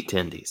you hate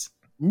Tindies?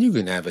 You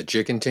can have a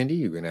chicken Tindy.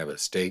 You can have a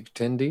steak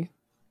Tindy.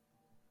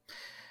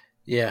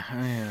 Yeah.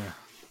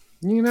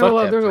 You can have Fuck a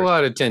lot, that there's a person.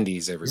 lot of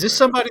Tindies everywhere. Is this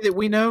somebody that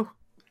we know?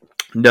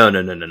 No.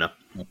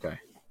 Okay.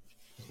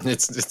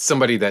 It's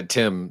somebody that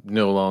Tim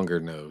no longer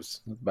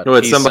knows. But No,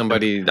 it's He's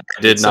somebody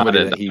somebody, not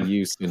that he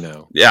used to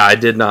know. Yeah, I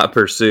did not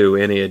pursue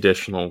any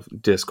additional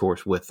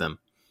discourse with them.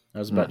 I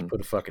was about to put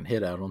a fucking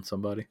hit out on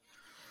somebody.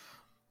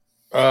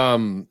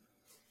 Fast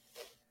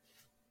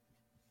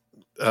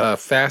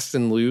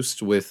and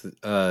loose with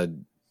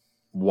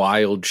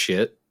wild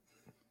shit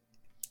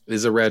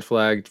is a red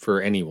flag for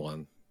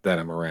anyone that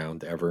I'm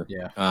around ever.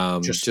 Yeah.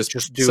 Just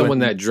doing- someone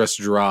that just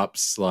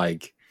drops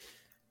like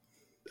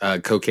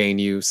cocaine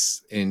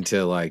use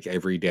into like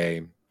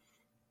everyday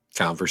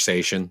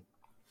conversation.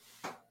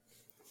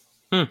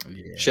 Yeah.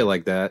 Shit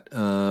like that.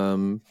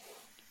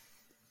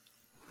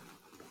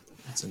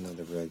 That's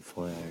another red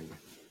flag.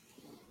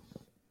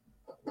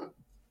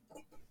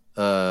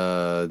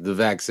 The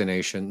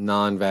vaccination,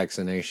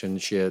 non-vaccination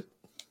shit,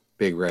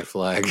 big red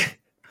flag. I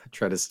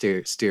try to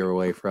steer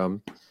away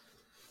from.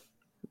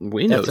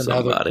 We know That's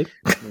another- somebody.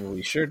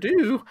 We sure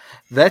do.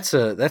 That's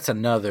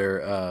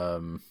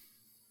another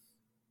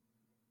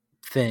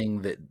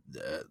thing that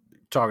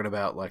talking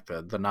about like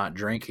the not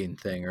drinking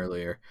thing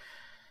earlier.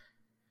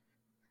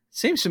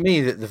 Seems to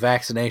me that the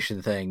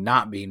vaccination thing,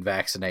 not being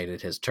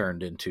vaccinated, has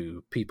turned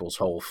into people's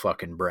whole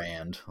fucking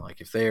brand. Like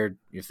if they're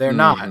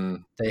not,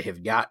 they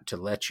have got to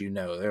let you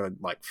know. They're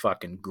like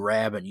fucking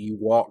grabbing you.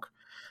 Walk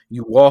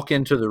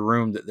into the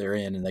room that they're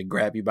in, and they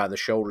grab you by the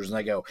shoulders, and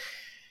they go,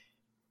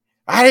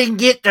 "I didn't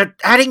get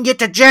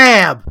the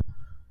jab.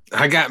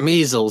 I got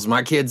measles.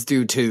 My kids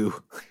do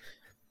too.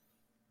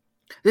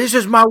 This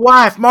is my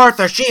wife,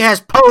 Martha. She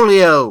has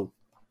polio."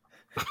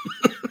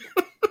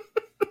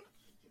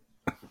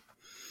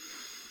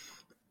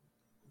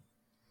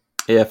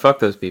 Yeah, fuck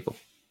those people.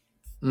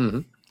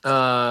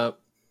 Yeah,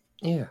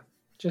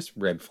 just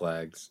red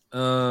flags.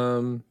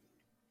 People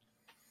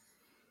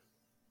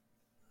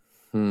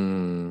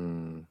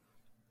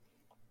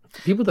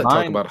that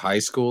talk about high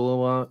school a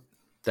lot.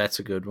 That's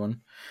a good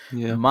one.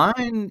 Yeah.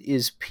 Mine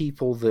is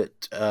people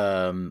that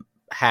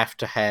have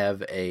to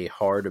have a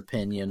hard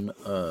opinion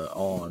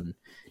on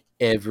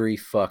every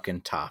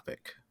fucking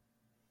topic.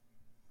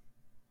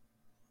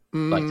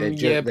 Like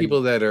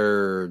People that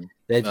are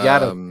they've got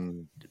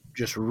to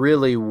just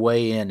really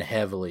weigh in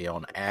heavily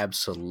on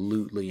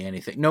absolutely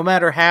anything, no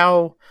matter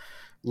how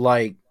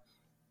like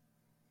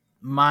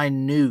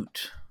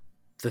minute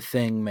the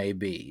thing may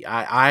be.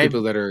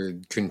 people that are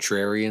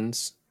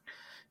contrarians.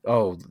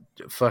 Oh,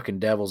 fucking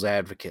devil's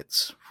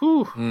advocates.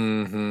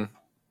 Whew.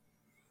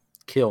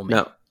 Kill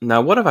me.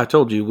 Now, what if I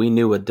told you we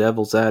knew a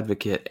devil's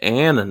advocate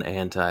and an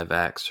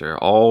anti-vaxxer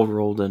all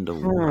rolled into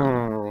one?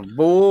 Oh,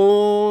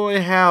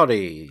 boy,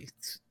 howdy.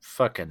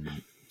 Fucking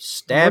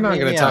stab We're me not in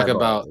going the to talk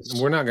eyeballs.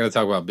 about. We're not going to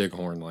talk about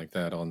Bighorn like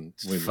that on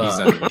when he's Fuck.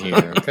 not even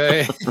here.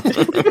 Okay.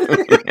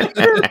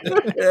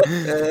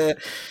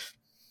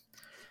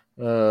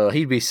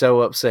 He'd be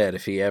so upset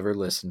if he ever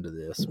listened to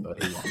this,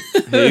 but he won't.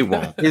 He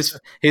won't.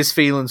 His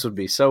feelings would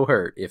be so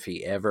hurt if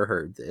he ever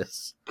heard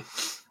this.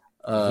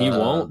 He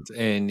won't,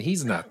 and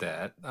he's not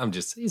that.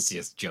 It's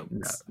just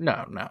jokes.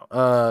 No.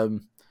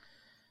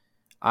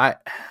 I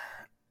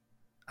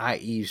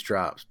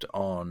eavesdropped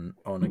on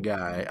a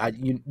guy.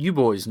 You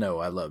boys know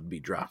I love to be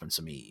dropping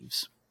some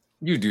eaves.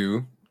 You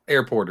do,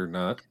 airport or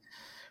not.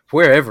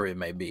 Wherever it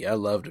may be, I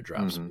love to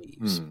drop some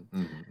eaves.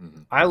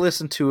 I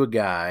listened to a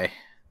guy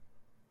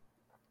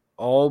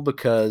all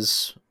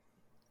because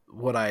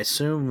what I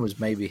assumed was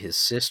maybe his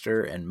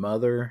sister and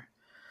mother,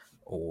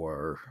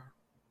 or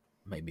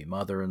maybe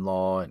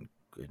mother-in-law and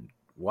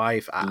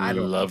wife. I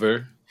don't know.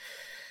 Lover.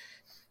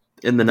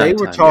 In the They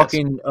nighttime, were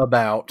talking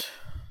about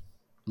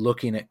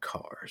looking at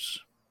cars.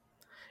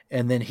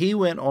 And then he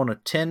went on a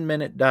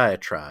 10-minute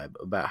diatribe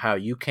about how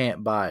you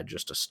can't buy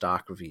just a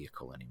stock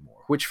vehicle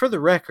anymore, which for the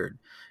record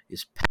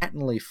is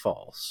patently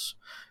false.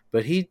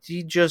 But he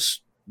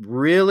just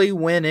really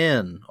went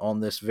in on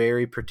this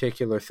very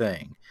particular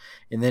thing.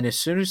 And then as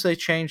soon as they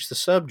changed the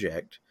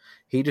subject,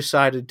 he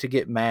decided to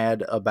get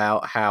mad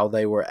about how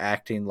they were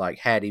acting like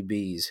Hattie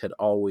B's had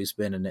always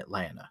been in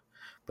Atlanta.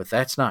 But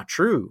that's not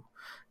true.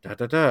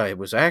 It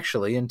was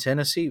actually in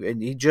Tennessee.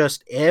 And he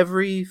just,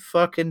 every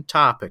fucking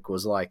topic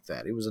was like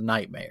that. It was a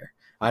nightmare.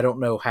 I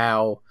don't know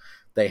how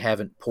they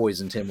haven't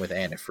poisoned him with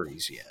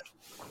antifreeze yet.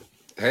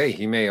 Hey,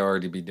 he may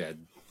already be dead,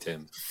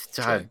 Tim.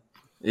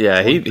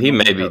 Yeah, he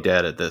may be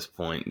dead at this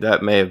point.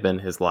 That may have been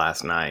his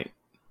last night.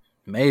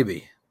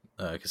 Maybe,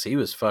 because he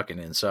was fucking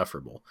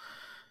insufferable.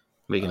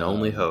 We can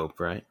only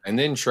hope, right? And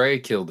then Trey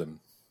killed him.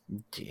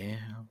 Yeah,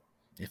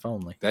 if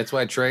only. That's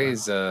why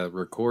Trey's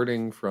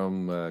recording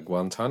from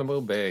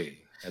Guantanamo Bay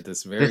at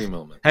this very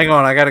moment. Hang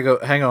on, I gotta go.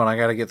 Hang on, I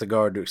gotta get the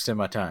guard to extend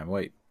my time.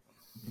 Wait,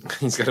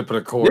 He's got to put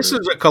a quarter. this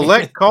is a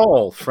collect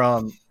call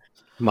from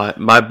My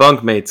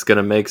bunkmate's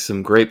gonna make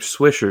some grape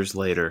swishers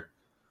later.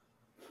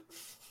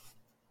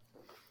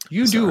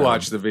 You do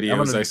watch the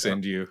videos gonna- I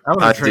send you. I'm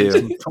gonna I drink do.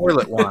 some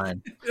toilet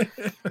wine.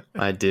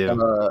 I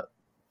do.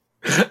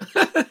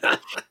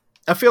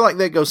 I feel like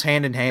that goes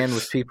hand in hand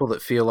with people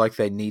that feel like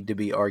they need to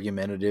be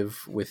argumentative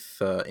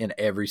with in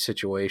every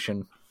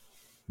situation.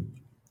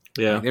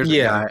 Yeah. Like, there's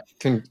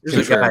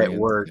a guy at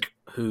work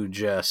who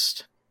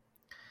just,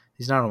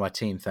 he's not on my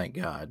team, thank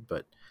God,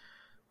 but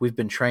we've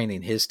been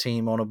training his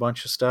team on a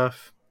bunch of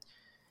stuff,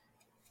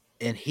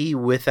 and he,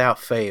 without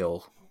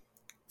fail,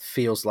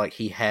 feels like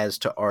he has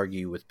to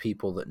argue with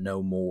people that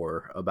know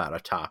more about a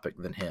topic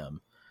than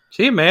him. Is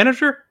he a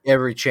manager?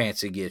 Every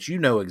chance he gets, you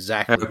know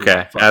exactly. who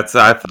Okay, the fuck that's.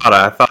 I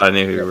thought I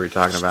knew who you were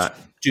talking about.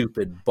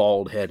 stupid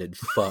bald-headed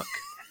fuck.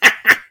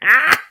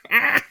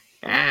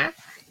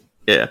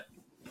 Yeah.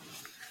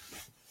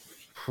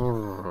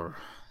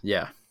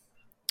 Yeah.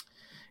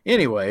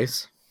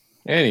 Anyways,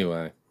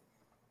 Anyway,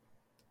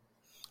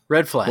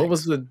 red flag. what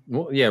was the?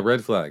 Well, yeah,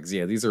 red flags.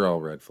 Yeah, these are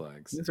all red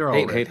flags. These are all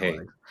hate, red hate.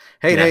 flags.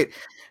 Hate, Yeah. hate.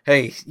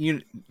 Hey,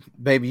 you,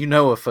 baby, you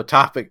know if a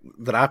topic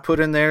that I put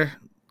in there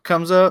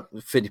comes up,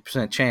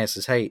 50% chance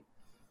is hate.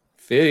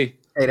 Fitty.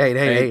 Hate, hate,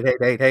 hate, hate, hate,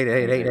 hate,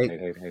 hate, hate,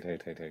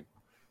 hate,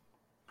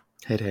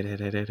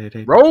 hate.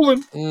 Hey.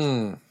 Rolling.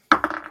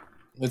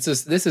 This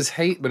is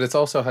hate, but it's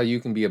also how you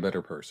can be a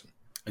better person.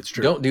 It's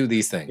true. Don't do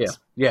these things.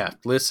 Yeah.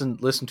 Listen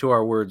to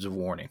our words of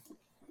warning.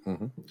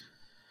 Mm-hmm.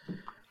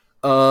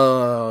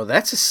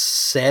 That's a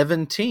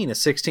 17, a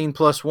 16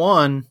 plus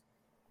 1.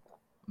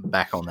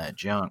 Back on that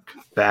junk.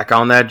 Back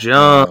on that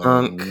junk.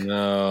 Oh,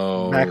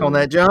 no. Back on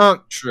that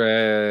junk.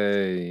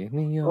 Trey.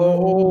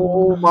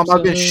 Oh, Mom,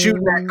 I've been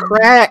shooting that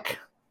crack.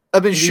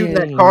 I've been shooting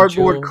that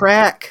cardboard Angel.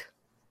 crack.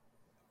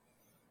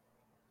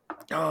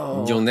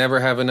 Oh, You'll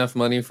never have enough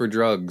money for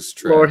drugs,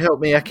 Trey. Lord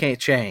help me, I can't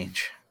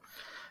change.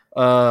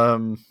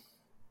 I'm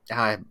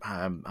back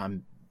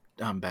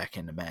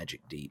into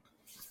Magic Deep.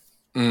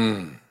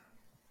 Mm.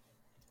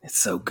 It's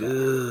so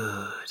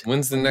good.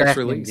 When's the Back next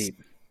in release? Deep.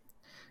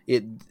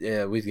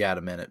 We've got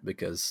a minute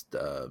because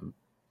the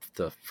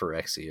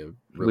Phyrexia.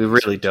 We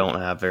really don't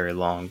have very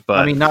long, but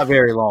I mean, not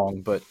very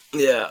long, but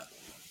yeah.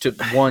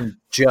 one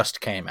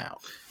just came out.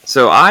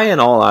 So I,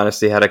 in all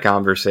honesty, had a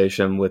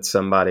conversation with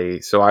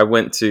somebody. So I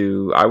went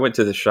to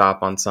the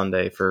shop on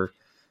Sunday for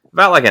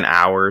about like an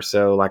hour or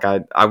so. Like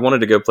I wanted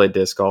to go play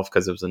disc golf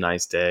because it was a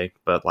nice day,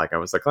 but like I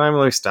was like, I'm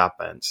really stop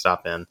in.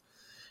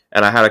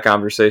 And I had a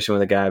conversation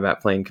with a guy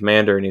about playing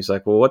Commander, and he's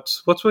like, well,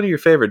 what's one of your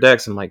favorite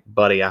decks? I'm like,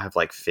 buddy, I have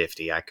like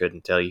 50. I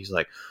couldn't tell you. He's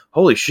like,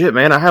 holy shit,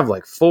 man, I have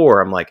like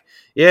 4. I'm like,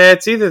 yeah,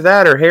 it's either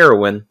that or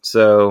heroin.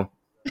 So,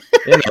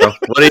 you know,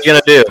 what are you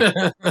going to do?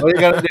 What are you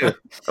gonna do?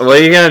 What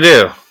are you going to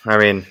do? I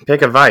mean,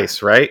 pick a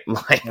vice, right?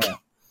 Like, Yeah. at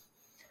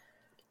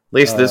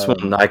least this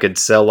one I could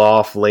sell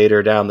off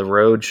later down the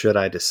road should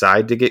I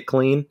decide to get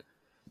clean.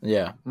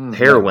 Yeah.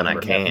 Heroin, I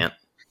can't.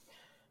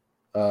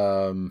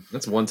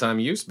 That's one-time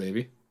use,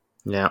 baby.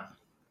 Yeah.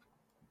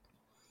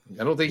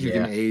 I don't think you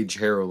Yeah. can age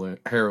heroin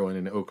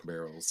in oak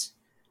barrels.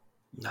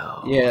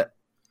 No. Yeah.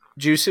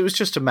 Juice, it was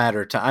just a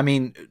matter of time. I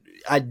mean,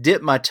 I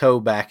dipped my toe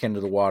back into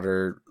the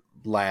water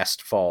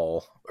last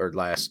fall,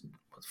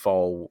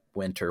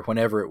 winter,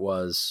 whenever it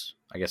was.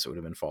 I guess it would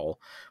have been fall.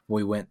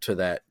 We went to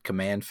that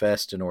Command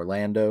Fest in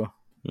Orlando.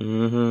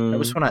 Mm-hmm. That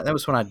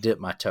was when I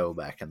dipped my toe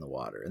back in the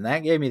water, and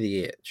that gave me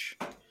the itch.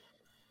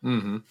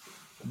 Mm-hmm.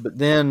 But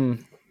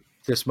then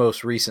this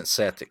most recent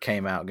set that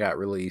came out got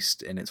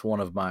released, and it's one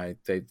of my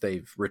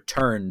they've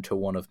returned to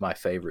one of my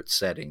favorite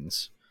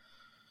settings,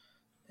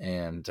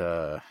 and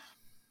I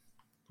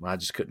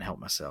just couldn't help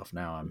myself.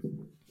 Now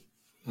I'm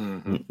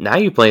Now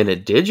you playing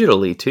it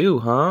digitally too,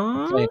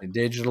 huh? playing it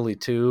digitally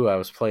too. I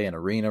was playing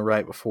Arena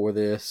right before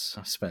this.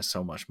 I spent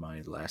so much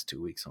money the last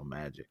 2 weeks on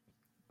Magic.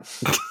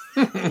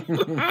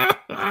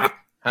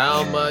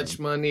 How much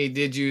money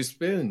did you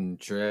spend,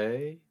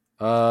 Trey?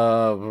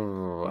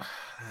 The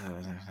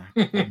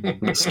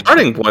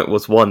starting point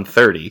was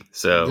 130,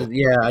 so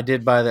yeah, I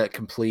did buy that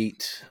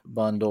complete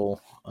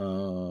bundle.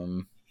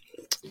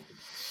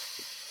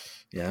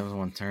 Yeah, that was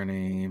one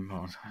turning.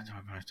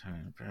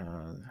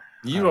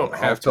 You don't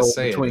have to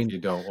say it if you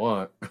don't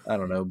want. I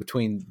don't know,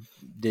 between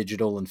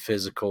digital and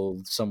physical,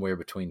 somewhere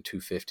between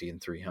 250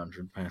 and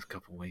 300 past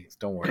couple weeks.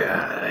 Don't worry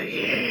about it.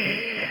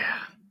 Yeah.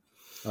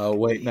 Oh,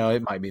 wait, no,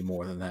 it might be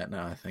more than that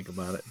now I think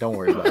about it. Don't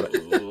worry about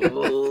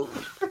it.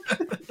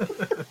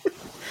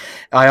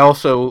 I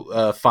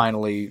also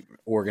finally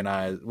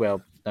organized,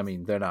 well, I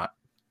mean, they're not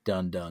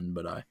done,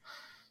 but I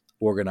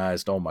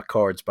organized all my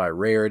cards by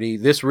rarity.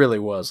 This really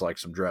was like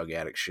some drug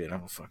addict shit.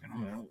 I'm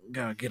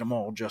gotta get them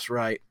all just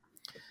right.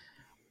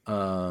 It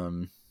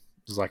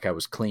was like I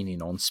was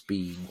cleaning on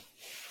speed.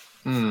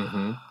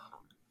 Mm-hmm.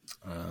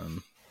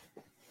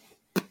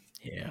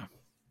 Yeah,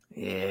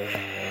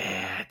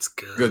 it's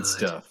good. Good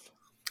stuff.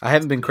 I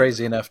haven't been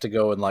crazy enough to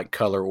go and like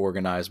color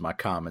organize my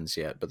commons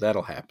yet, but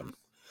that'll happen.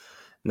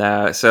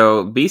 Now,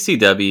 so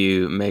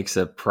BCW makes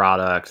a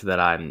product that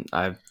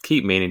I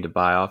keep meaning to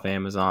buy off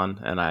Amazon,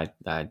 and I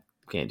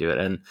can't do it.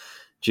 And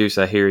Juice,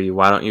 I hear you.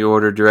 Why don't you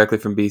order directly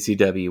from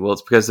BCW? Well,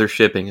 it's because their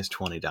shipping is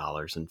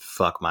 $20, and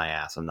fuck my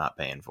ass, I'm not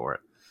paying for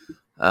it.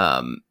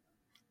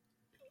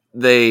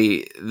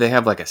 They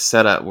have like a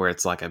setup where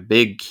it's like a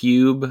big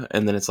cube,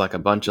 and then it's like a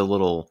bunch of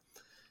little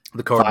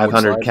The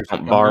 500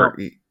 count bar.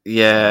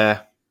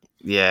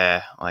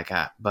 Yeah, like,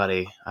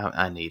 buddy,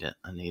 I need it.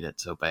 I need it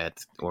so bad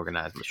to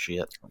organize my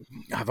shit.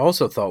 I've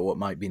also thought what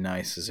might be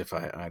nice is if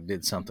I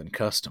did something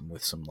custom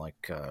with some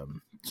like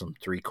some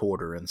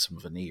 3/4 and some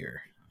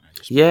veneer.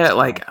 Yeah,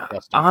 like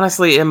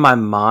honestly, in my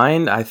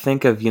mind, I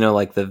think of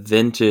like the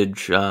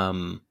vintage.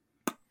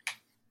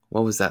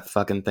 What was that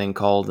fucking thing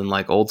called in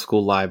like old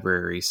school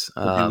libraries?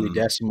 The Dewey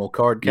Decimal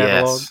Card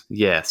Catalog.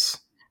 Yes.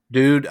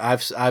 Dude,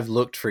 I've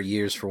looked for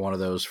years for one of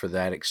those for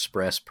that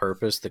express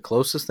purpose. The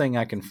closest thing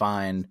I can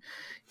find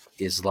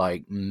is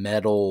like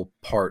metal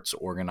parts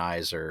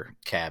organizer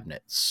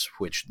cabinets,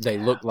 which they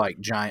look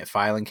like giant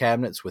filing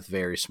cabinets with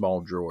very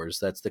small drawers.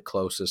 That's the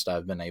closest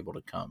I've been able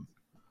to come.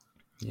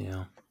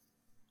 Yeah.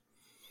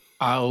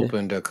 I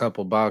opened a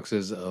couple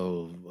boxes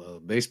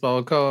of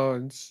baseball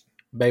cards.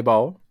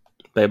 Baseball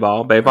I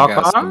got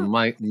card? some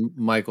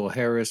Michael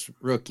Harris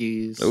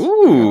rookies.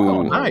 Ooh,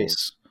 oh,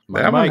 nice.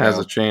 That one has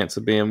a chance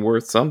of being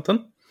worth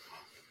something.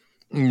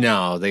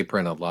 No, they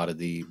print a lot of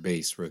the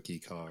base rookie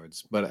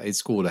cards, but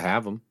it's cool to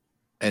have them.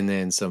 And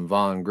then some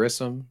Vaughn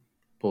Grissom,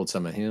 pulled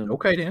some of him.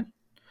 Okay, then.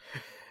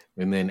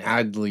 And then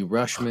Adley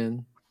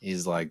Rushman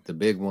is like the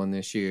big one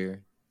this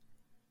year.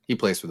 He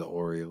plays for the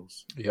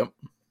Orioles. Yep.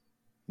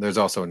 There's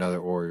also another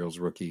Orioles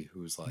rookie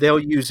who's like... They'll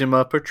use him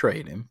up or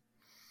trade him.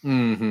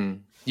 Mm-hmm.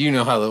 You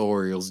know how the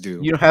Orioles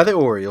do. You know how the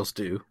Orioles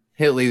do.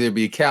 He'll either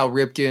be Cal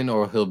Ripken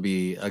or he'll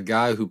be a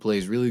guy who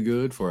plays really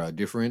good for a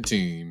different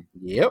team.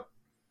 Yep.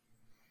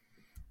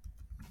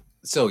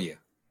 So yeah,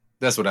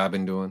 that's what I've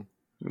been doing.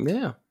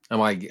 Yeah, I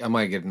might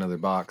get another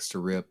box to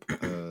rip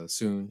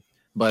soon.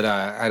 But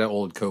I had an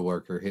old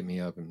coworker hit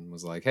me up and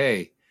was like,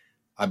 "Hey,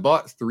 I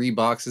bought 3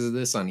 boxes of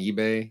this on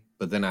eBay,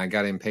 but then I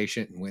got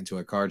impatient and went to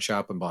a card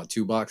shop and bought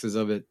 2 boxes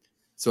of it.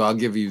 So I'll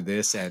give you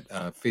this at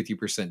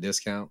 50%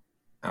 discount."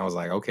 I was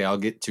like, "Okay, I'll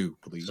get 2,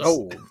 please."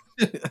 Oh.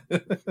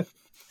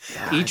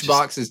 Each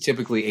box is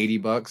typically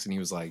 $80, and he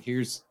was like,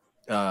 "Here's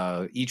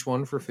each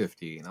one for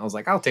 $50." And I was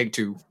like, "I'll take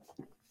 2."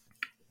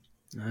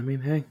 I mean,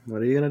 hey, what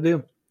are you gonna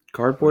do?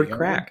 Cardboard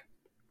crack.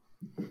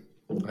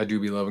 I do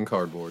be loving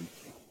cardboard.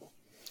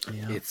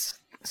 Yeah. It's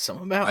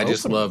something about I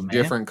just love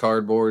different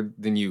cardboard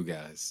than you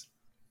guys.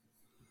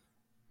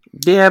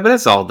 Yeah, but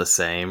it's all the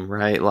same,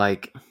 right?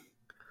 Like,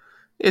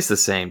 it's the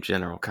same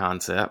general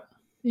concept.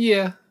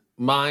 Yeah,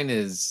 mine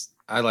is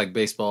I like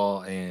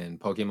baseball and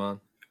Pokemon.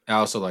 I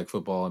also like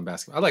football and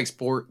basketball. I like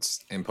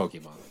sports and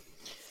Pokemon.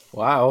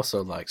 Well, I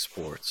also like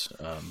sports,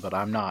 but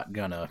I am not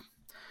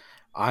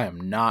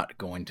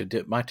going to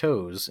dip my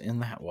toes in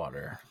that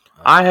water.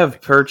 I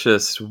have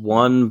purchased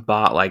one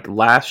like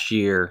last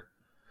year.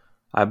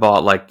 I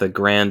bought like the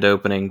grand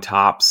opening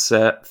top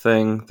set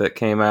thing that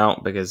came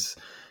out because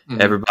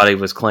everybody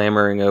was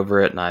clamoring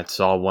over it, and I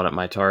saw one at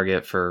my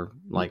Target for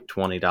like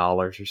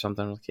 $20 or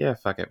something. I was like, yeah,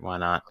 fuck it, why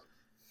not?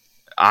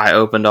 I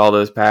opened all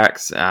those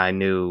packs. I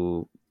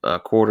knew a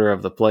quarter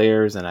of the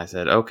players, and I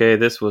said, okay,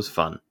 this was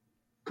fun.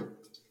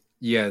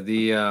 Yeah,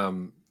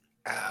 the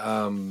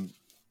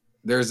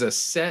there's a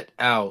set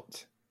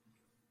out.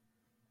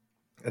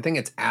 I think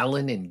it's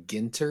Allen and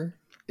Ginter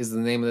is the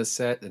name of the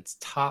set. It's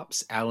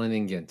Topps Allen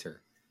and Ginter.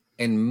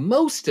 And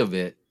most of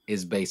it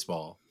is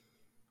baseball.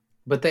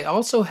 But they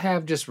also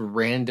have just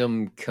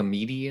random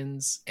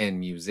comedians and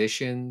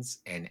musicians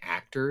and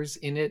actors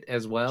in it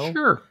as well.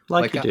 Sure,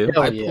 like you do.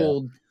 I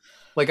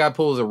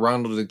pulled a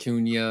Ronald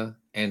Acuna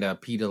and a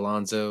Pete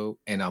Alonso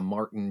and a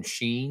Martin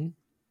Sheen.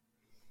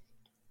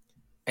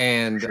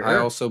 And I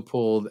also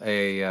pulled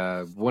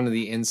a one of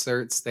the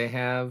inserts they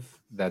have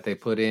that they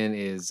put in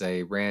is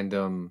a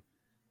random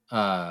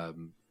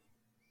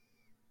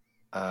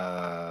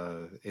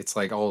it's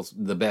like all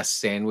the best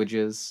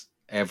sandwiches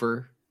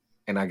ever,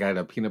 and I got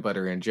a peanut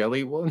butter and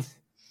jelly one.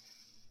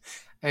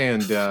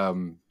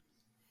 And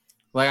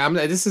Like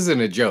this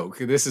isn't a joke.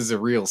 This is a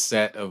real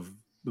set of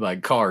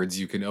like cards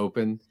you can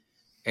open,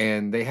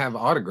 and they have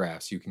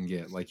autographs you can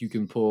get. Like you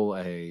can pull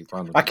a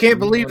Ronald I can't Acuna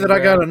believe that I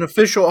got autograph. an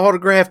official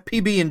autograph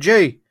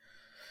PB&J.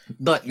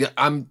 But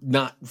I'm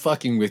not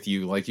fucking with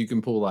you. Like you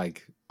can pull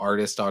like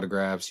artist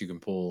autographs, you can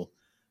pull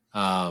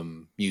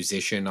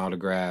musician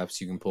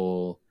autographs, you can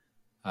pull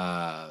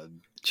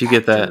Did you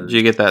get that? Did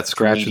you get that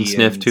scratch and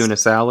sniff comedians. tuna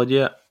salad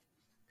yet?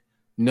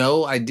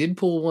 No, I did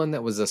pull one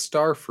that was a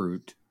star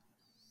fruit.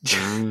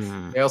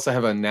 Mm. They also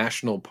have a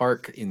national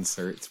park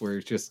inserts where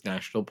it's just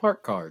national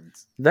park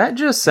cards. That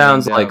just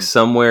sounds And, like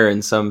somewhere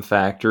in some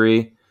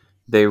factory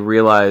they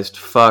realized,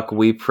 fuck,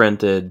 we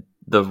printed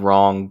the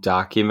wrong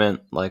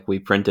document. Like we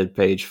printed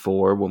page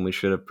 4 when we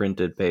should have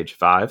printed page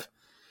 5.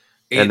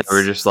 And they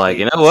were just like,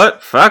 you know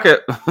what? Fuck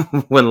it.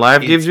 When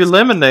life gives you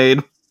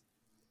lemonade.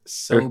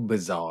 So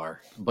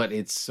bizarre, but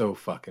it's so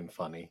fucking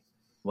funny.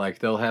 Like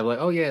they'll have like,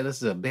 oh yeah, this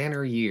is a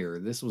banner year.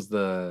 This was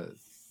the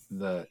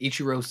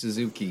Ichiro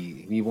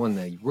Suzuki. He won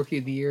the Rookie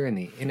of the Year and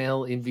the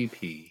NL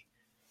MVP.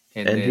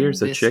 And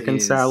here's a this chicken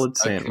is salad a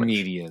sandwich.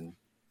 comedian.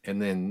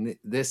 And then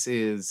this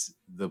is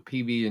the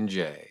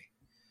PB&J.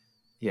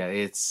 Yeah,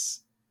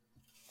 it's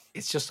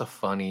just a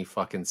funny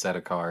fucking set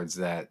of cards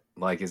that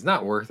like is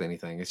not worth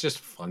anything. It's just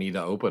funny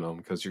to open them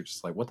because you're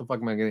just like, what the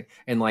fuck am I gonna?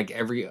 And like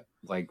every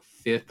like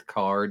fifth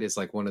card is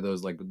like one of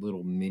those like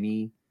little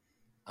mini,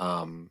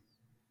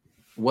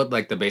 what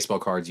like the baseball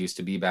cards used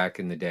to be back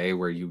in the day,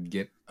 where you'd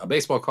get a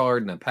baseball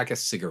card and a pack of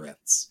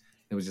cigarettes.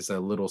 It was just a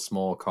little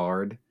small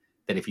card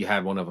that if you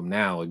had one of them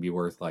now, it'd be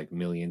worth like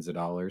millions of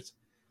dollars.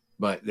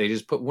 But they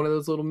just put one of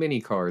those little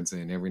mini cards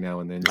in every now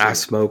and then. I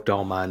smoked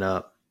all mine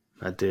up.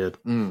 I did.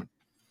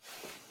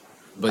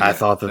 But I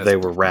thought that they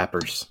were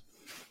rappers.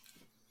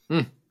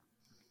 I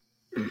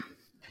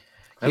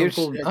did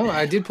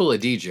pull a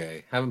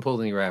DJ. Haven't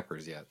pulled any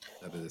rappers yet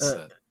out of this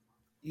set.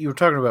 You were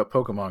talking about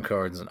Pokemon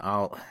cards, and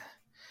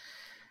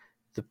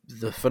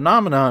the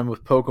phenomenon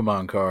with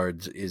Pokemon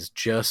cards is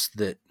just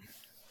that,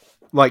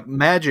 like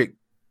Magic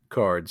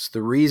cards,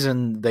 the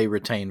reason they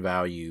retain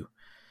value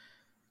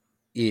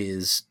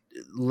is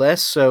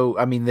less so.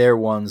 I mean, they're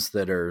ones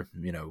that are,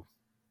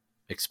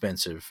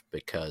 expensive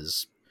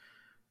because,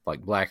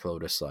 like Black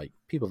Lotus, like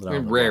people that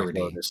own rarity,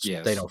 Black Lotus,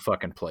 yes. they don't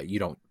fucking play. You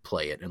don't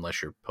play it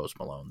unless you're Post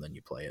Malone, then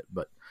you play it.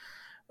 But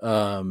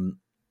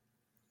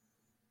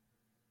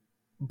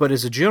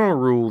as a general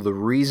rule, the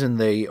reason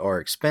they are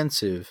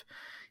expensive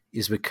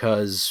is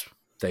because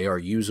they are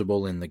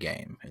usable in the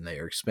game, and they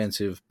are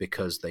expensive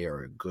because they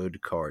are a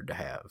good card to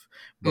have,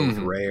 both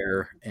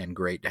rare and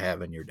great to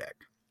have in your deck.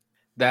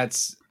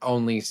 That's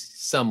only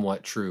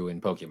somewhat true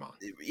in Pokemon.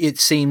 It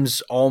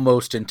seems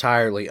almost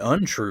entirely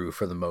untrue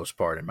for the most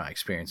part in my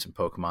experience in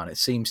Pokemon. It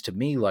seems to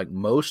me like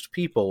most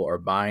people are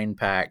buying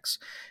packs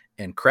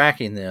and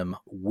cracking them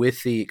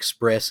with the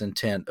express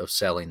intent of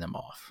selling them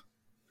off.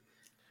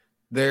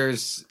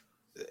 It's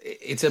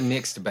a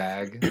mixed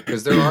bag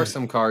because there are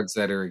some cards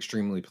that are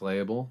extremely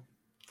playable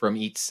from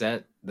each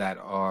set that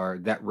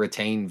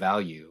retain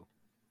value,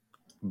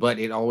 but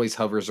it always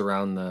hovers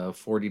around the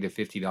 $40 to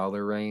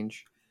 $50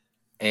 range.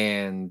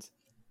 And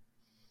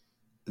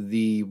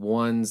the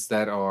ones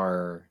that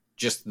are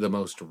just the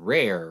most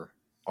rare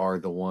are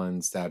the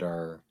ones that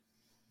are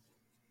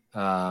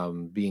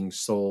being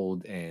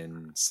sold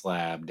and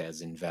slabbed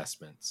as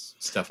investments,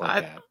 stuff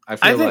like that. I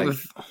feel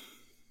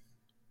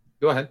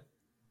go ahead.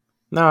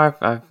 No,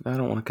 I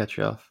don't want to cut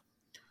you off.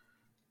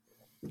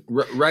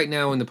 Right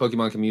now in the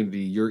Pokemon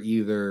community, you're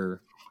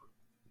either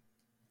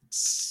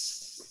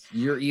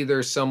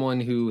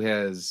someone who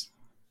has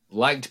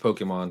liked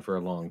Pokemon for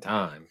a long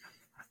time,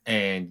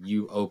 and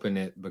you open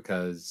it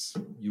because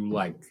you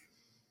like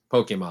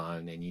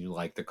Pokemon and you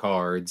like the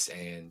cards,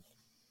 and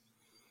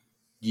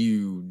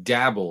you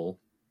dabble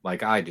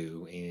like I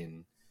do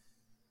in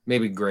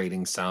maybe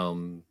grading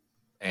some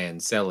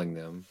and selling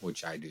them,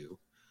 which I do.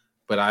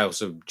 But I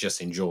also just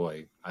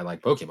I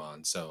like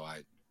Pokemon, so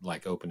I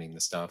like opening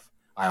the stuff.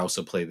 I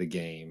also play the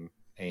game,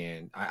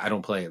 and I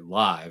don't play it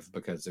live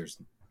because there's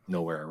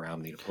nowhere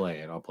around me to play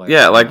it. I'll play it.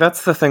 Yeah, like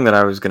that's the thing that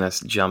I was going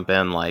to jump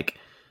in. Like,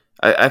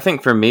 I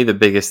think for me, the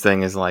biggest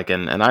thing is like,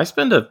 and I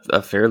spend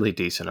a fairly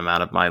decent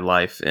amount of my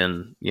life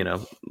in,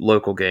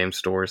 local game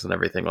stores and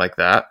everything like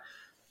that.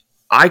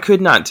 I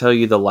could not tell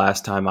you the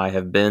last time I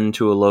have been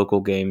to a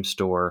local game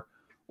store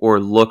or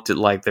looked at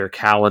like their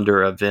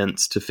calendar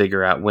events to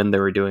figure out when they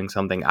were doing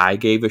something I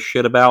gave a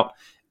shit about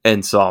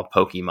and saw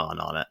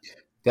Pokemon on it.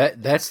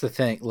 That's the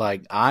thing.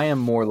 Like, I am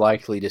more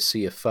likely to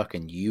see a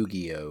fucking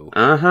Yu-Gi-Oh!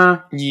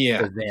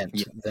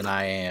 Event than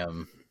I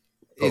am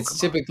Pokemon. It's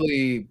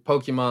typically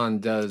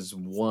Pokemon does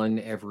one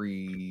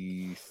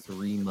every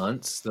 3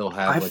 months. They'll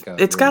have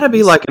it's got to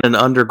be like an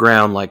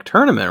underground like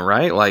tournament,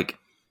 right? Like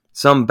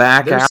some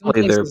back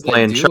alley they're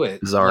playing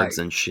Charizards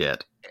and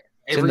shit.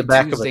 It's in the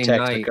back Tuesday of a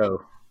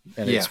Texaco,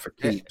 and it's for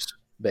keeps,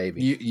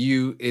 baby.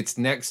 It's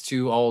next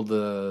to all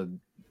the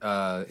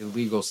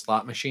illegal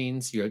slot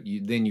machines.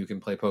 Then you can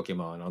play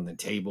Pokemon on the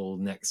table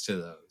next to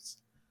those.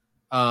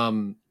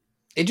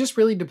 It just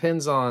really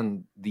depends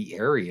on the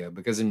area,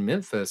 because in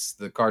Memphis,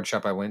 the card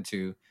shop I went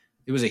to,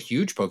 it was a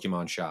huge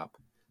Pokemon shop.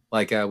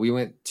 Like we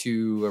went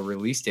to a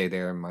release day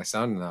there, my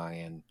son and I,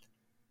 and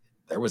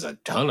there was a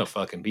ton of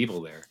fucking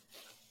people there.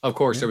 Of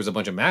course, there was a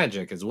bunch of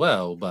Magic as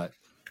well, but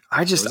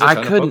I there was a ton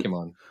of couldn't.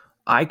 Pokemon.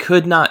 I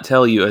could not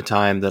tell you a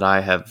time that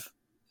I have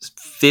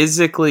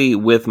physically,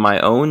 with my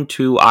own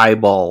two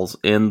eyeballs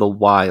in the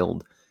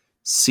wild,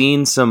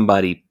 seen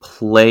somebody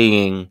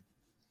playing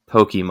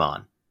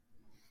Pokemon.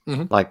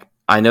 Mhm. Like,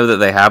 I know that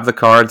they have the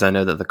cards. I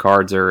know that the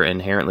cards are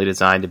inherently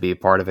designed to be a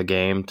part of a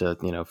game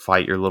to,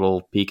 fight your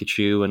little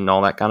Pikachu and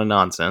all that kind of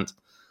nonsense.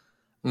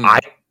 Mm.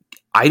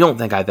 I don't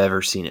think I've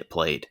ever seen it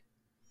played.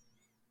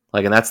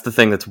 Like, and that's the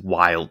thing that's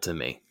wild to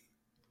me.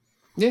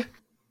 Yeah.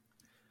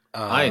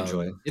 I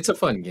enjoy it. It's a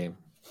fun game.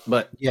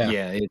 But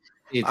yeah,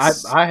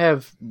 it's I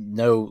have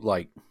no,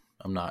 like,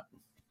 I'm not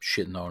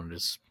shitting on it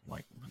as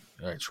like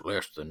it's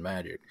less than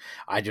Magic.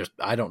 I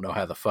don't know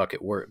how the fuck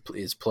it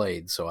is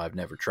played, so I've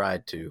never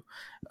tried to.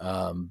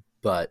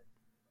 But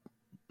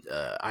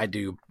I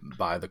do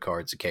buy the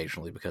cards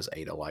occasionally because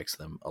Ada likes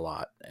them a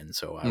lot, and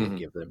so I would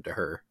give them to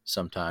her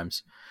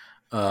sometimes.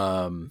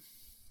 I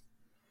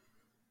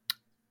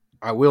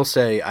will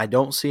say I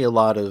don't see a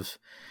lot of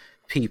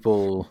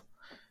people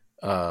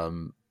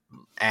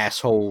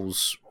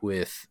assholes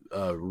with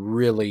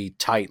really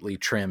tightly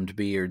trimmed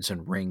beards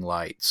and ring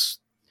lights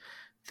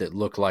that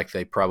look like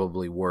they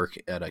probably work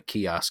at a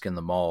kiosk in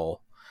the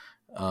mall,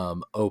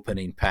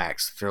 opening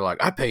packs. They're like,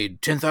 I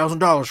paid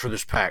 $10,000 for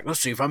this pack. Let's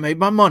see if I made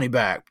my money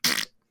back.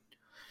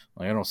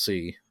 Like, I don't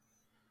see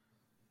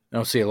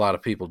a lot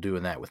of people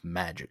doing that with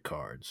Magic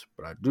cards,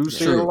 but I do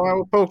see a lot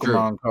with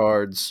Pokemon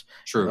cards.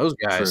 True. Those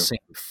guys seem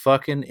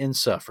fucking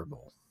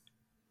insufferable.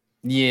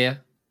 Yeah.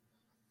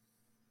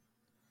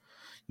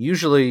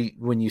 Usually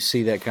when you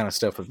see that kind of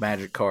stuff with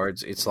Magic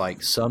cards, it's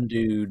like some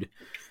dude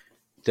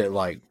that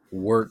like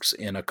works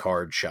in a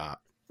card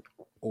shop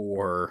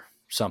or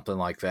something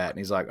like that. And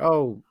he's like,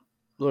 oh,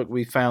 look,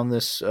 we found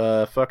this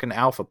fucking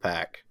alpha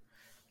pack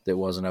that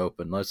wasn't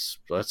open. Let's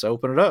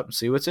open it up and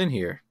see what's in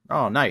here.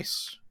 Oh,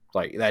 nice.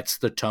 Like, that's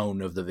the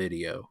tone of the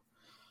video.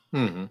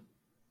 Mm-hmm.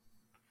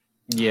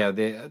 Yeah,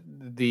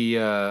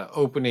 the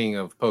opening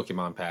of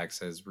Pokemon packs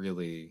has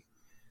really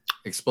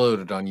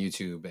exploded on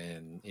YouTube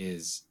and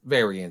is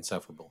very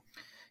insufferable.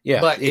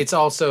 Yeah, but it's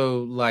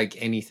also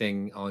like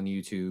anything on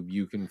YouTube.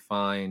 You can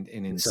find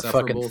an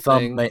insufferable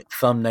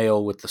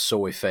thumbnail with the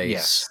soy face.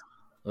 Yes.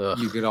 Ugh.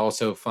 You could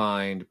also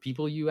find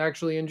people you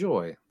actually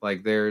enjoy.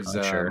 Like there's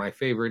my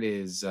favorite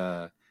is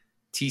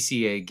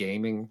TCA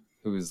Gaming,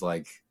 who's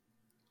like,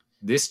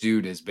 this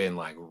dude has been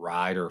like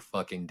ride or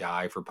fucking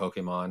die for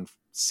Pokemon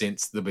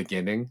since the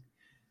beginning,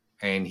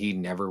 and he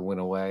never went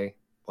away.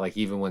 Like,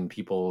 even when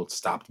people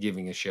stopped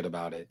giving a shit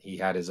about it, he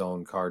had his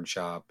own card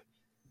shop.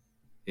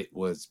 It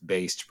was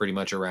based pretty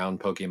much around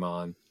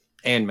Pokemon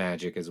and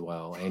Magic as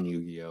well, and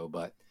Yu-Gi-Oh!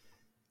 But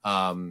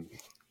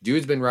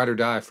dude's been ride or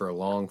die for a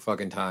long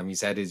fucking time.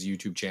 He's had his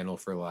YouTube channel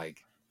for like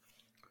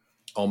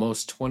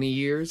almost 20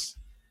 years.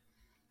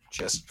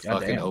 Just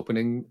fucking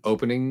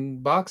opening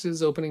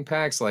boxes, opening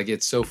packs. Like,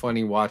 it's so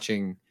funny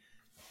watching,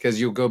 because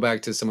you'll go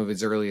back to some of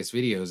his earliest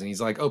videos and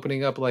he's like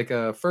opening up like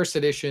a first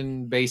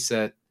edition base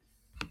set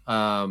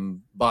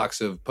box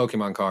of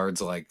Pokemon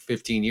cards like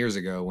 15 years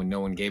ago when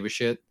no one gave a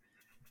shit.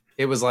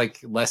 It was like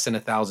less than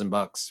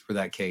 $1,000 for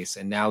that case,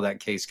 and now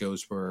that case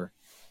goes for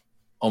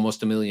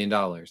almost $1 million.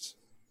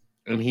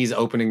 And he's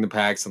opening the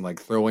packs and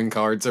like throwing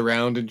cards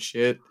around and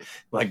shit,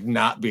 like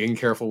not being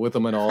careful with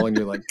them at all. And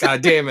you're like,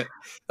 God damn it!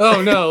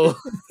 Oh no,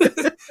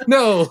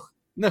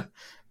 no,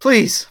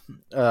 please!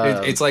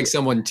 It's like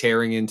someone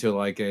tearing into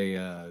like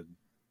an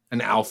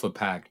alpha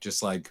pack,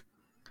 just like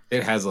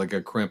it has like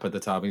a crimp at the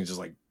top, and he's just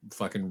like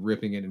fucking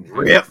ripping it in half.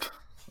 Rip.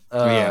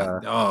 Yeah.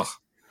 Oh.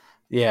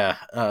 Yeah.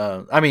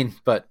 I mean,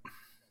 but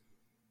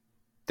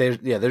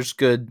there's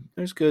good.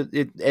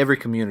 Every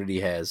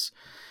community has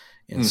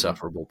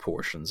insufferable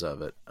portions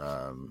of it.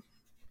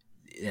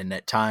 And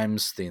at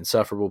times the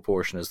insufferable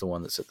portion is the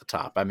one that's at the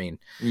top. I mean,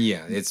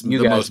 yeah, it's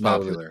the most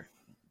popular.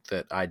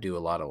 That I do a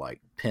lot of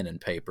like pen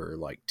and paper,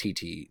 like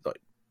TTRPG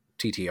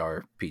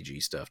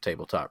stuff,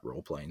 tabletop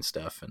role playing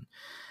stuff,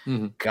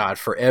 and God,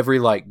 for every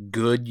like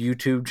good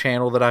YouTube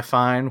channel that I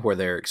find where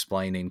they're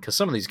explaining, because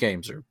some of these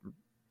games are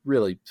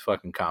really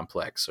fucking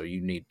complex, so you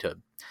need to,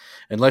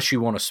 unless you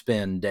want to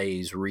spend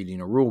days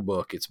reading a rule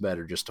book, it's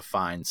better just to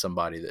find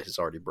somebody that has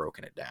already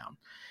broken it down.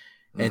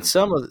 And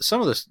some of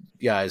the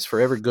guys,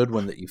 for every good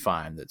one that you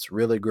find that's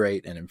really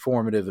great and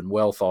informative and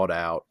well thought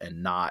out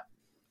and not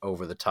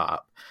over the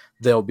top,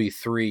 there'll be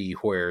three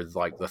where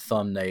like the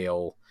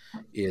thumbnail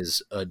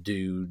is a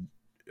dude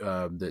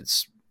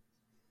that's,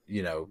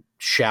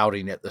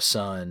 shouting at the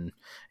sun,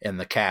 and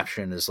the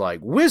caption is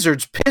like,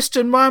 "Wizards pissed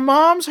in my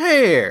mom's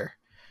hair."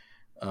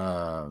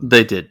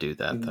 They did do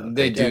that, though.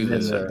 They did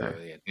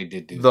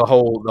do the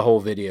whole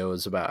video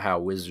is about how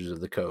Wizards of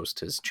the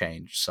Coast has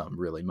changed some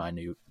really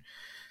minute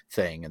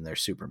thing, and they're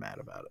super mad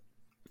about it.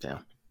 Yeah.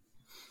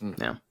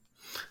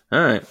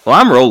 All right. Well,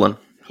 I'm rolling.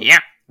 Yeah.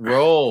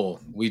 Roll.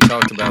 We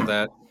talked about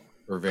that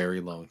for a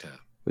very long time.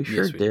 We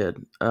sure Yes, we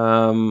did.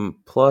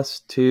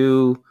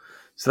 +2.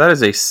 So that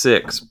is a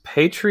 6.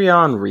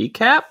 Patreon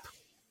recap?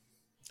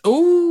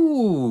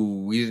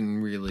 Oh, we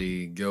didn't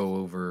really go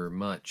over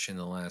much in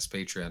the last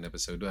Patreon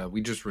episode.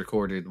 We just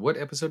recorded. What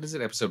episode is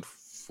it? Episode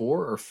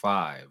 4 or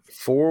 5?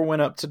 4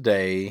 went up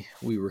today.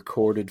 We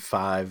recorded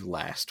 5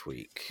 last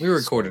week. We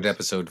recorded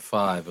episode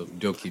 5 of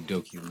Doki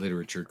Doki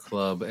Literature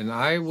Club, and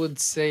I would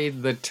say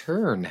the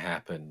turn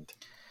happened.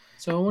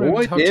 So I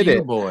wanted to talk to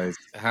you boys.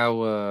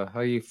 How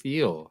you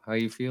feel? How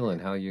you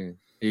feeling? Are you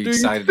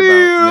excited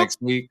about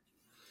next week?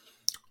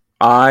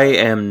 I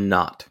am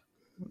not.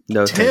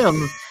 No,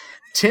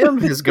 Tim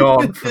has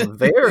gone from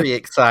very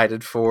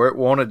excited for it,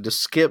 wanted to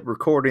skip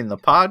recording the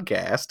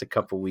podcast a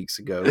couple weeks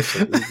ago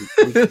so we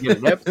could get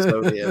an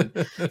episode in,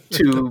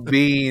 to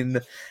being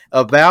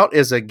about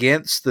as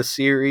against the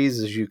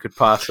series as you could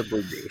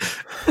possibly be.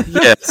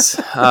 Yes.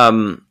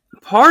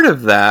 Part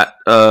of that,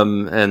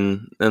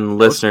 and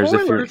listeners,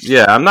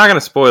 I'm not going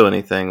to spoil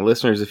anything.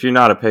 Listeners, if you're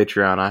not a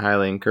Patreon, I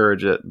highly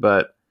encourage it.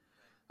 But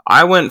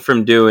I went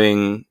from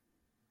doing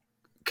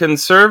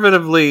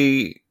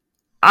conservatively,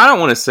 I don't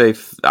want to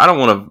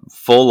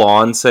full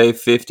on say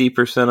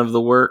 50% of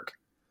the work,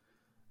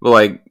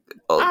 but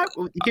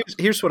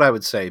here's what I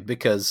would say,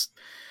 because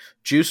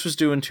Juice was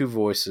doing 2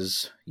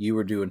 voices, you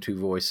were doing 2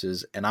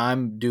 voices, and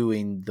I'm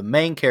doing the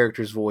main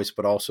character's voice,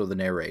 but also the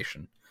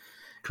narration.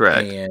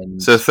 Correct.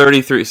 And so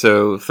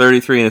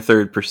 33 and a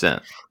third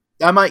percent.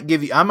 I might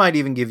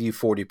even give you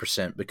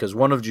 40%, because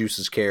one of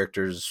Juice's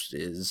characters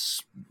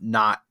is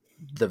not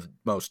the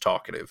most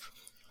talkative.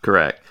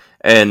 Correct.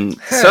 And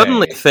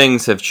suddenly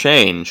things have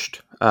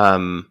changed.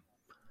 And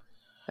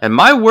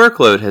my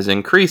workload has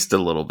increased a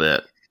little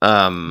bit.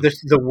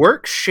 The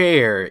work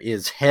share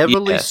is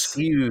heavily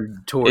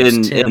skewed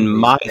towards Tim in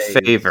my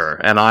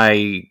favor. And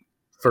I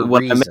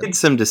made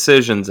some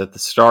decisions at the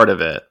start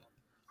of it,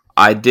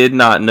 I did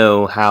not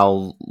know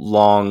how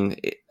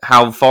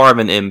far of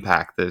an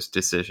impact those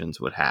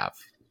decisions would have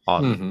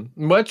on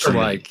much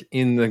like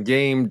in the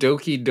game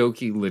Doki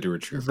Doki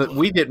Literature Club.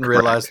 We didn't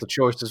realize the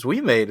choices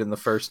we made in the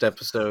first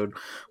episode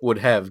would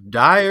have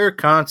dire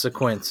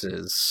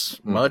consequences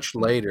much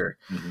later.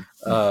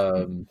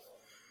 But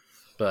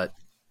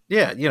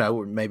yeah,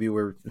 maybe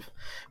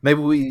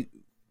we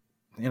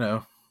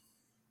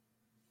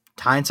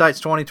hindsight's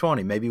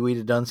 2020. Maybe we'd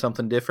have done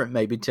something different.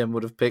 Maybe Tim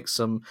would have picked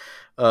some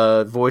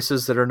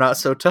voices that are not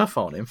so tough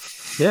on him.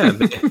 Yeah,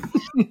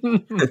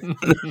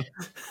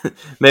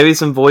 maybe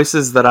some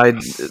voices that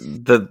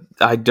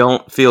I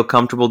don't feel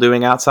comfortable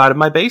doing outside of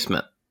my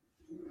basement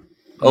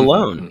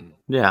alone.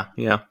 Yeah.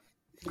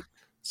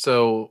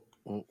 So,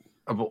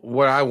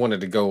 what I wanted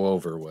to go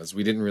over was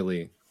we didn't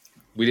really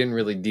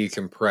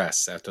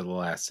decompress after the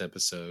last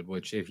episode.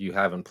 Which, if you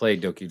haven't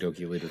played Doki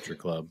Doki Literature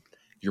Club,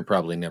 you're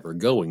probably never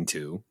going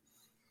to.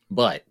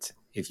 But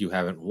if you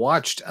haven't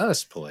watched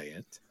us play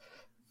it,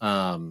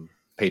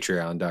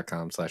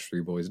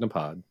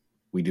 patreon.com/3boysinapod.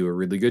 We do a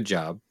really good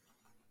job.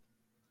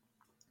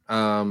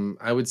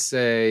 I would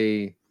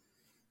say,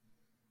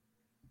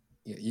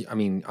 I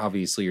mean,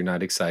 obviously you're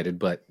not excited,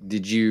 but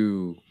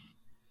the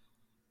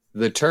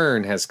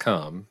turn has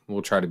come.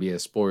 We'll try to be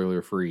as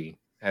spoiler free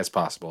as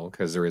possible,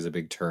 because there is a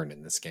big turn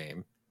in this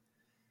game.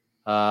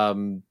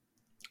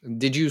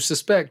 Did you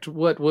suspect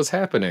what was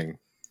happening?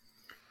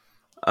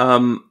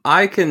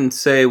 I can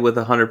say with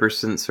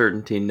 100%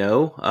 certainty,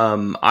 no.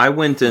 I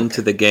went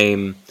into the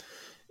game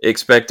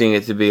expecting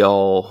it to be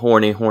all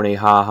horny,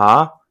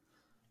 ha-ha.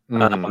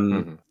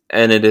 And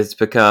it has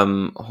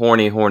become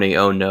horny,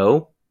 oh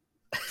no.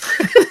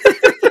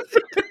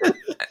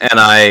 And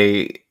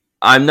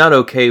I'm not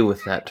okay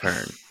with that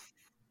turn.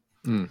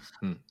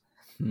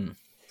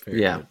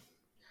 Yeah.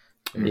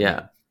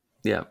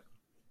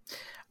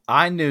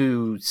 I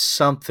knew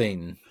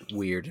something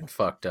weird and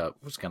fucked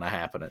up was going to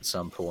happen at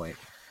some point.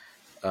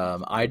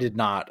 I did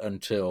not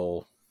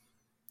until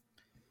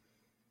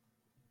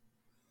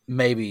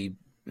maybe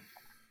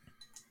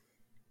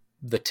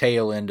the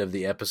tail end of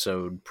the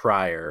episode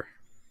prior.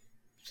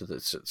 So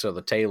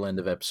the tail end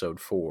of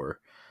episode 4,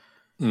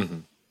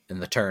 and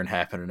the turn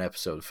happened in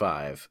episode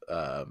 5.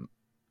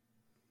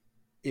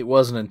 It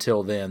wasn't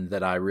until then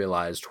that I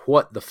realized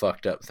what the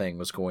fucked up thing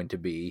was going to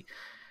be,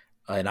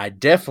 and I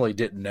definitely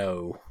didn't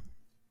know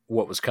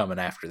what was coming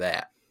after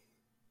that,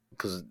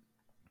 because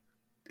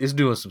it's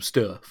doing some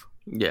stuff.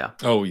 Yeah.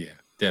 Oh yeah,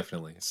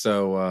 definitely.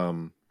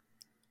 So,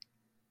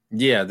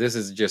 this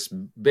is just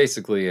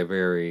basically a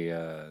very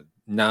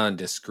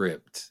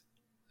nondescript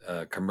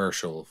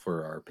commercial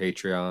for our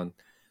Patreon.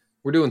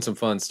 We're doing some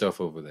fun stuff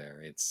over there.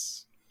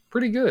 It's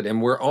pretty good,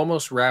 and we're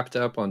almost wrapped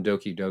up on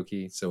Doki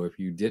Doki. So if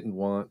you didn't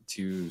want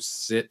to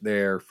sit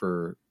there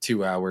for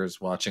 2 hours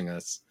watching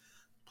us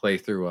play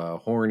through a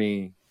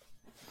horny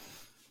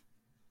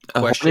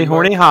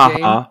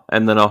ha-ha,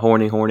 and then a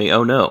horny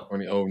oh no.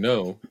 Horny oh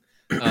no.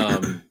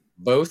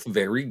 Both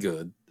very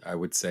good, I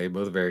would say.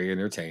 Both very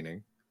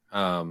entertaining.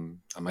 I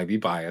might be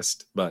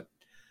biased, but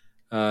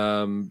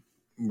we're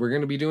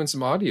going to be doing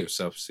some audio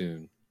stuff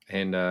soon.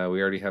 And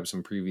we already have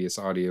some previous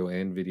audio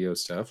and video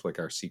stuff, like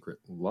our Secret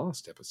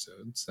Lost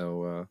episode.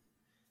 So,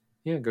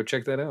 yeah, go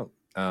check that out.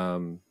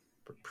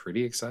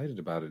 Pretty excited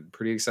about it.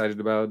 Pretty excited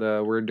about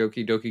where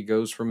Doki Doki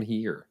goes from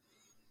here.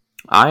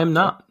 I am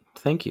not.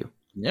 Thank you.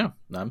 Yeah,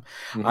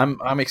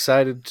 I'm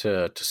excited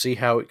to see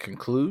how it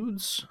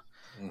concludes,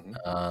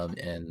 Mm-hmm.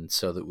 and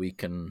so that we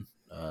can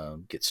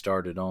get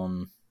started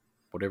on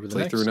whatever the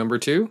next Playthrough number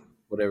 2.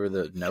 whatever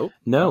the No.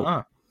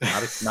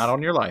 not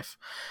on your life.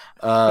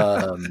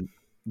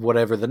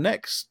 Whatever the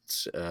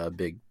next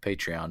big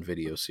Patreon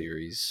video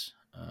series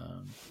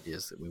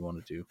is that we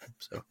want to do.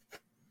 So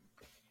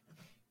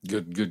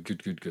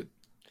Good.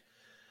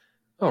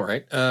 All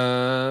right.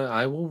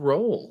 I will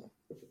roll.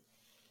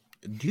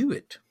 do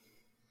it.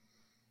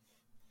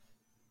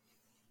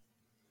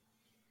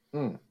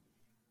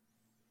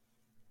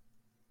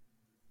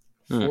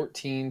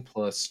 14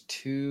 plus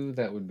 2,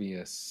 that would be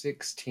a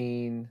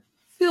 16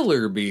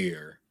 filler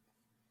beer.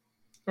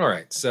 All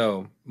right,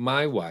 so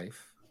my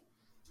wife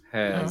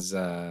has,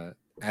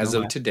 as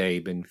of today,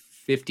 been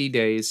 50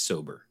 days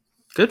sober.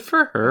 Good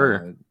for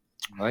her.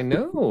 I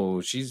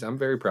know. I'm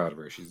very proud of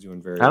her. She's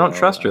doing very I don't well.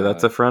 trust her.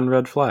 That's a friend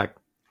red flag.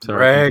 Sorry.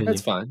 Brag.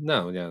 That's fine.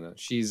 No.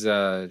 She's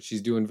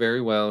doing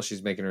very well.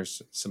 She's making her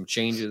some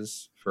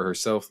changes for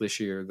herself this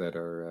year that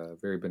are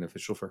very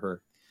beneficial for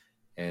her.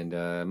 And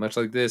much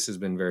like this has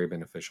been very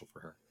beneficial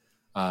for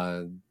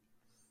her.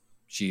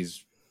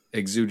 She's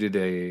exuded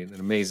an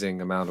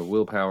amazing amount of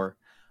willpower.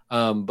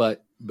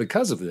 But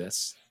because of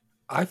this,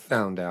 I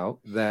found out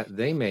that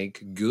they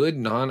make good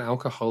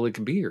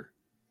non-alcoholic beer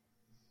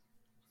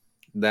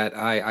that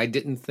I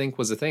didn't think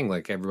was a thing.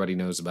 Like everybody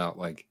knows about,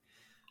 like,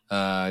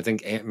 I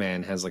think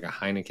Ant-Man has like a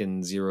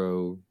Heineken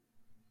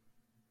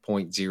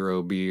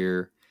 0.0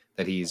 beer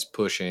that he's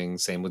pushing.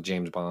 Same with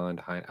James Bond.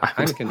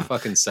 Heineken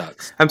fucking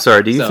sucks. I'm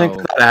sorry. Do you think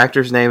that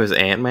actor's name is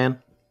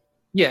Ant-Man?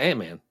 Yeah,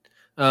 Ant-Man.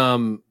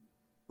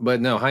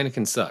 But no,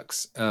 Heineken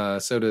sucks.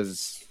 So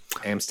does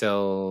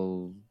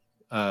Amstel.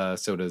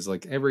 So does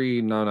like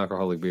every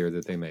non-alcoholic beer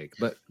that they make.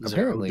 But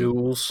apparently,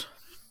 O'Doul's.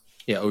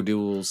 Yeah,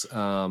 O'Doul's.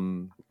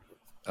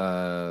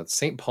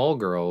 St. Paul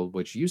Girl,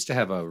 which used to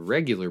have a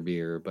regular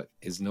beer but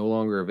is no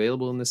longer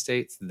available in the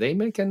States, they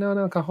make a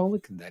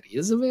non-alcoholic that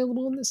is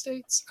available in the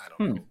States. I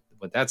don't know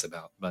what that's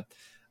about, but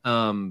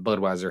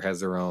Budweiser has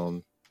their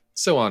own,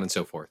 so on and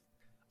so forth.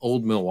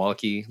 Old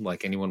Milwaukee,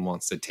 like anyone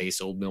wants to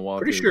taste Old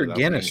Milwaukee. Pretty sure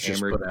Guinness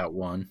just put out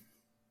one.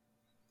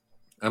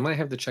 I might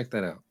have to check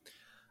that out.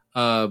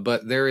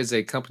 But there is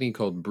a company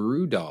called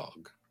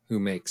BrewDog who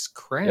makes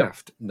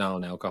craft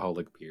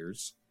non-alcoholic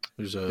beers.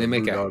 There's a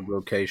BrewDog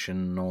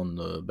location on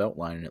the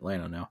Beltline in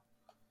Atlanta now.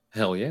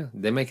 Hell yeah.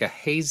 They make a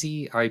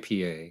hazy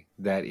IPA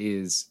that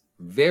is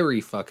very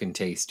fucking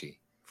tasty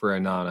for a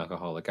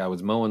non-alcoholic. I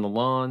was mowing the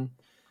lawn.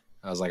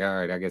 I was like, all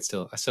right, I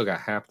still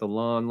got half the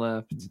lawn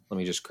left. Let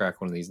me just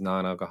crack one of these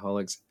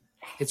non-alcoholics.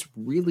 It's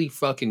really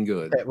fucking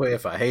good. That way,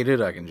 if I hate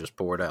it, I can just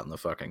pour it out in the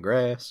fucking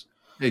grass.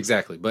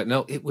 Exactly. But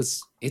no,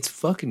 it's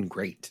fucking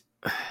great.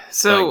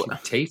 So like,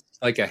 it tastes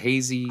like a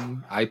hazy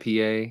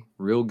IPA,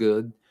 real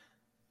good.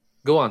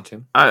 Go on,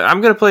 Tim. I'm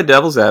going to play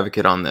devil's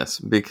advocate on this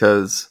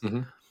because,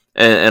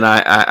 and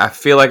I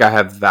feel like I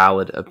have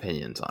valid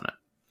opinions on it.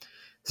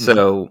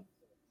 So,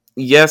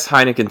 yes,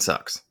 Heineken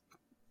sucks.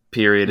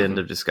 Period. End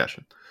of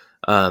discussion.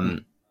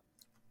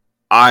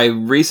 I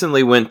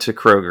recently went to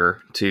Kroger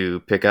to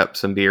pick up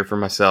some beer for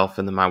myself,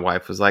 and then my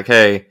wife was like,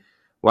 "Hey,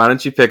 why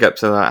don't you pick up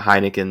some of that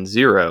Heineken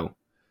Zero?"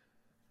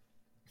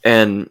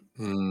 And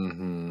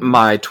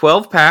my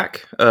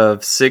 12-pack of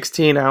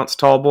 16-ounce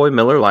Tallboy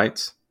Miller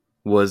Lights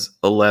was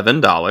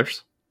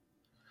 $11.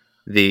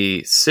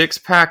 The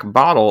 6-pack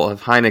bottle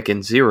of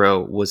Heineken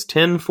Zero was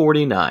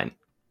 $10.49.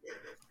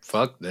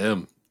 Fuck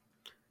them.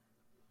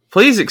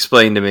 Please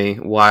explain to me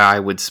why I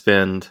would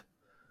spend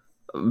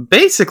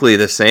basically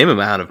the same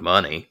amount of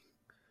money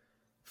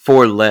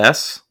for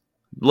less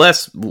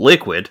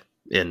liquid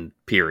in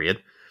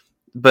period,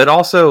 but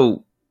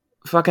also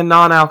fucking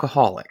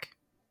non-alcoholic.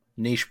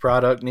 Niche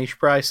product, niche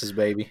prices,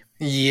 baby.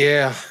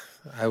 Yeah,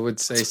 I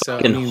would say it's so.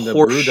 I mean, the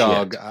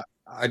BrewDog,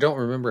 I don't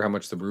remember how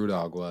much the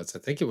BrewDog was. I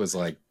think it was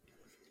like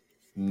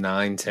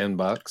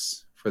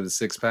 $9-10 for the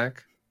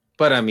 6-pack.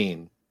 But I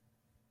mean,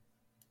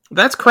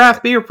 that's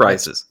craft beer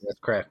prices. That's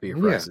craft beer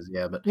prices,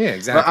 yeah. But yeah,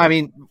 exactly. But, I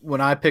mean,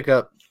 when I pick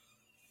up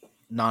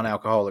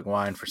non-alcoholic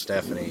wine for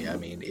Stephanie, I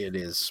mean, it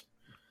is,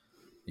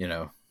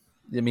 they're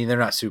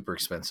not super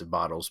expensive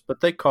bottles,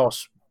 but they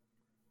cost,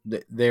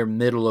 they're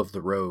middle of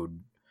the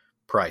road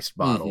priced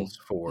bottles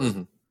for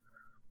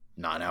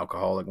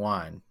non-alcoholic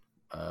wine.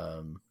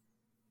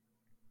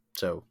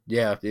 So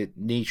yeah,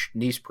 niche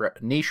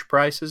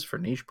prices for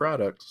niche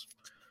products.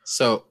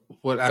 So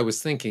what I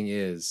was thinking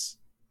is,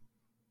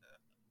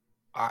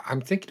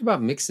 I'm thinking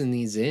about mixing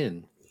these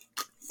in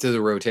to the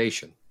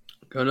rotation.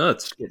 Go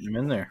nuts, getting them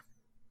in there.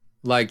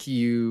 Like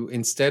you,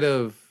 instead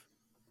of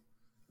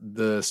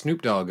the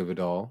Snoop Dogg of it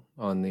all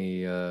on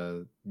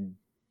the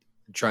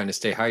trying to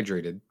stay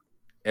hydrated,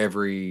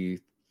 every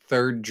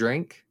third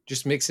drink,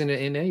 just mix in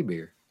an NA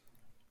beer.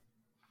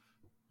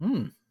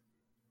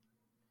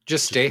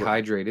 Just stay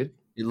hydrated.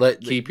 You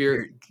let Keep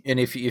your and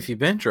if you've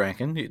been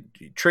drinking,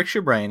 it tricks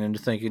your brain into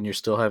thinking you're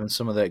still having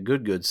some of that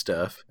good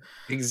stuff.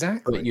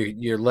 exactly. But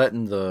you're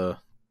letting the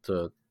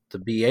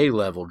BA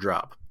level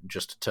drop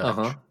just a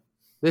touch.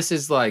 This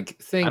is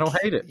like I don't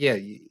hate it. Yeah,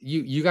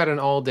 you got an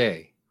all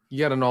day. You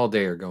got an all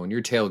dayer going.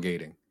 You're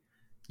tailgating.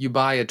 You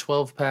buy a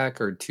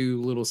 12-pack or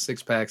 2 little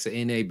 6-packs of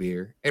NA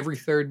beer. Every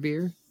third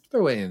beer,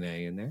 throw an NA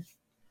in there.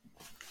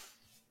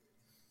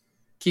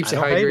 Keeps you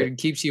hydrated.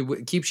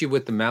 Keeps you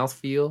with the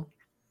mouthfeel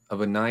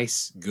of a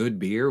nice, good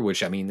beer.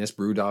 Which, I mean, this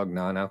BrewDog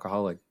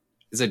non-alcoholic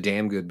is a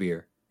damn good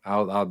beer.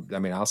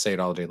 I'll say it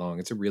all day long.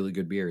 It's a really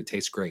good beer. It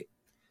tastes great.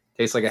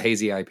 Tastes like a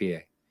hazy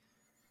IPA,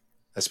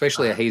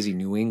 especially a hazy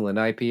New England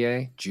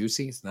IPA.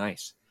 Juicy, it's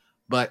nice.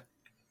 But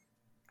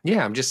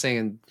yeah, I'm just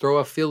saying, throw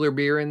a filler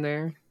beer in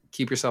there.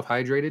 Keep yourself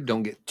hydrated.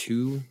 Don't get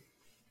too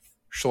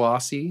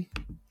schlossy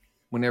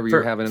whenever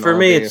you're having an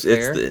all-day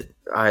affair.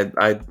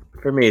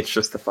 For me, it's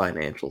just the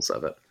financials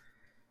of it.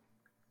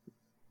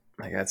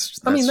 Like that's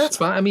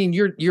fine. I mean,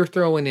 you're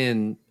throwing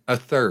in a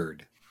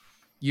third.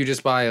 You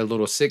just buy a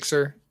little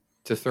sixer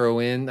to throw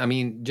in. I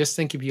mean, just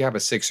think if you have a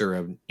sixer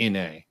of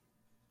NA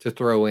to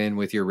throw in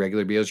with your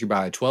regular beers, you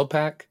buy a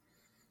 12-pack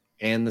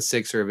and the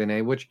sixer of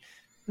NA. Which,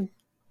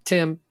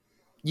 Tim,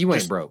 you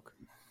ain't broke,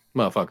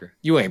 motherfucker.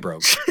 You ain't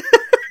broke.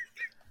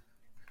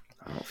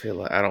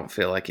 I don't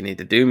feel like you need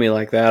to do me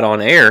like that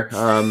on air.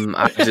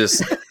 I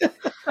just,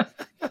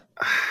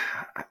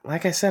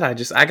 like I said,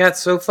 I got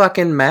so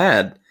fucking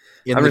mad.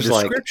 In the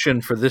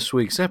description for this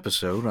week's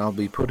episode, I'll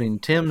be putting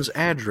Tim's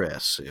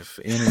address if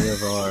any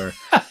of our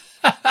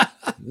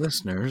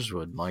listeners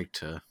would like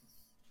to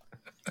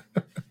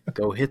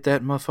go hit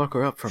that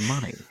motherfucker up for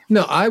money.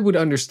 No, I would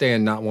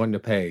understand not wanting to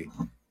pay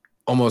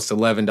almost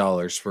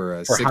 $11 for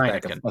a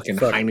 6-pack of fucking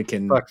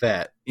Heineken. Fuck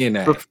that.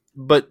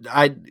 But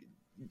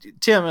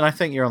Tim, and I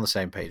think you're on the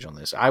same page on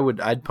this.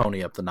 I'd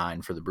pony up the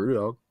 9 for the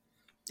BrewDog.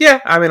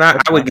 Yeah, I mean,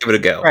 I would give it a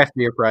go. Craft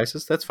beer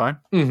prices, that's fine.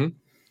 Mm-hmm.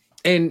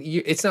 And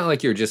it's not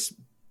like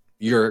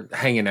you're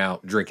hanging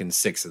out drinking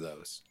 6 of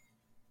those.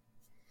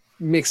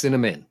 Mixing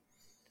them in.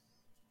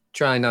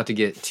 Trying not to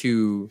get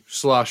too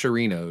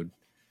slosherinoed.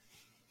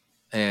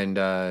 And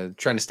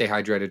trying to stay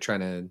hydrated, trying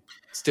to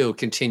still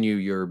continue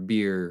your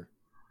beer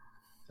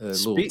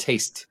little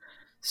taste.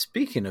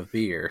 Speaking of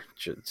beer,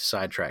 to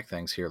sidetrack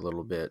things here a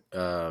little bit.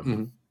 I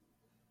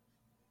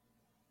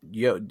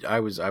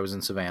was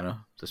in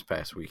Savannah this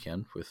past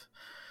weekend with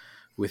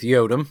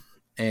Yodam,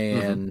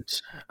 and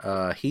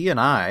he and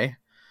I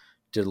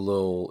did a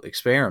little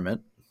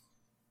experiment.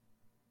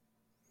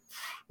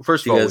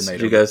 First of all,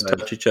 did you guys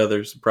touch each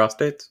other's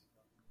prostates?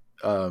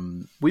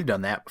 We've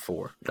done that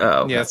before.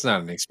 Oh, okay. Yeah, it's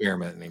not an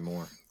experiment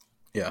anymore.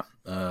 Yeah,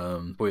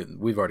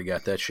 we've already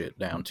got that shit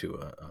down to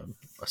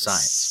a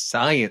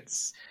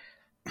science.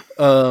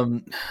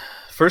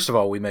 First of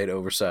all, we made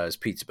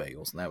oversized pizza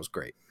bagels, and that was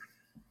great.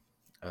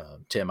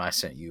 Tim, I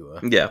sent you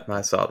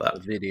I saw that a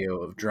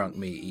video of drunk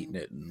me eating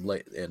it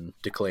and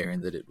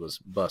declaring that it was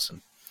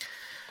bussin'.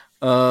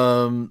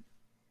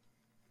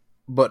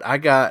 But I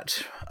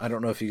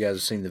don't know if you guys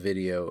have seen the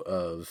video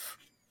of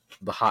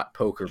the hot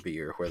poker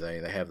beer where they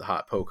have the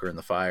hot poker in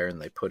the fire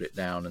and they put it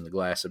down in the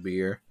glass of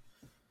beer.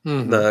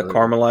 Mm-hmm. The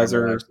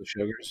caramelizer, the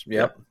sugars.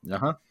 Yep.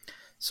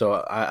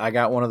 So I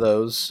got one of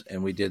those,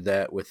 and we did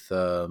that with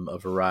a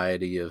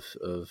variety of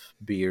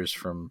beers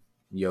from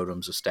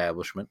Yodam's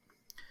establishment.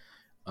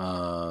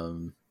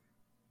 And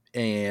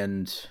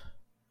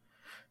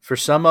for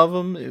some of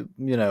them,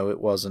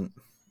 it wasn't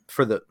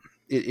for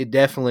it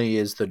definitely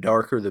is the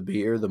darker the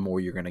beer, the more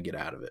you're going to get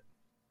out of it.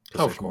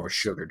 Because there's more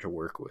sugar to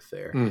work with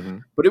there. Mm-hmm.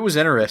 But it was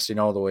interesting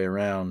all the way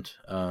around.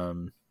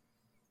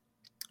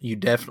 You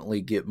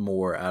definitely get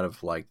more out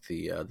of like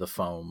the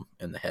foam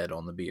and the head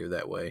on the beer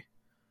that way.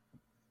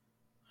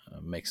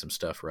 Make some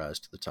stuff rise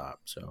to the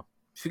top. So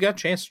if you got a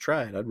chance to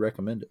try it, I'd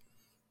recommend it.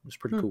 It was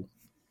pretty cool.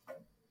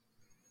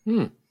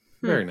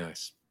 Very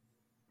nice.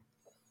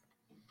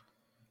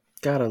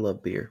 God, I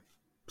love beer.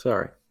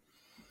 Sorry.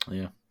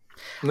 Yeah.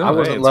 No, I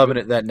wasn't loving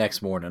it that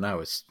next morning.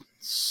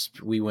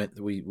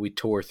 We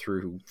tore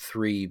through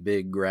 3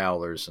 big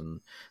growlers, and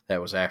that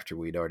was after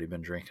we'd already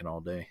been drinking all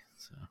day.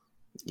 So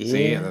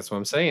See, that's what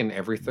I'm saying.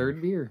 Every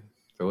third beer,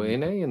 throw an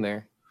NA in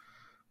there.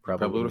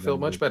 Probably would have felt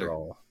much better.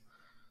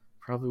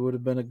 Probably would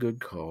have been a good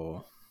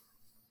call.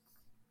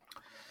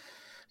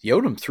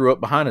 Yodam threw up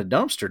behind a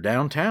dumpster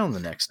downtown the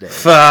next day.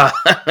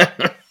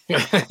 We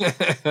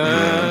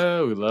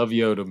love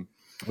Yodam.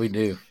 We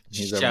do.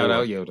 Shout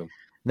out Yodam.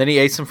 Then he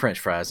ate some French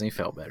fries and he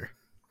felt better.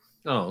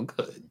 Oh,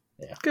 good.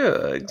 Yeah.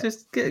 Good.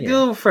 Just get a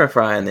little French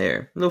fry in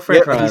there. A little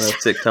French fry and a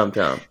sick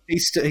tum-tum. He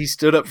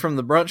stood up from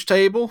the brunch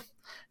table.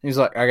 And he's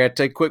like, I got to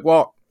take a quick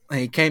walk. And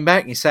he came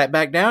back and he sat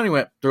back down. And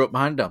he threw up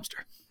behind a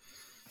dumpster.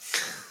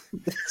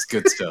 It's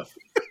good stuff.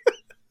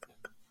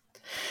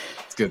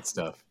 It's good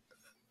stuff.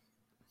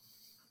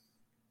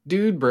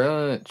 Dude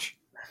brunch.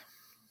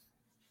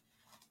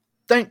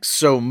 Thanks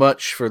so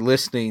much for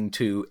listening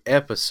to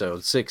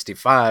episode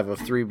 65 of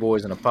 3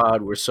 Boys in a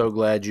Pod. We're so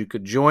glad you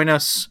could join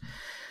us.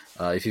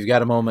 If you've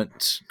got a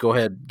moment, go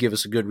ahead, give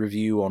us a good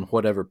review on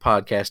whatever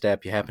podcast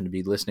app you happen to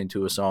be listening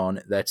to us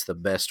on. That's the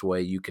best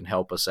way you can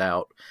help us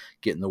out,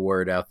 getting the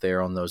word out there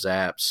on those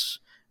apps.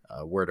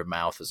 Word of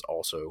mouth is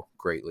also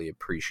greatly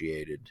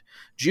appreciated.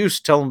 Juice,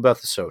 tell them about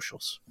the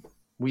socials.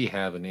 We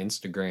have an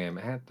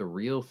Instagram at the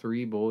Real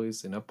Three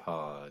Boys in a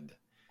Pod.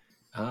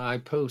 I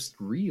post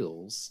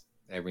reels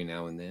every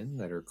now and then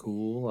that are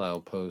cool.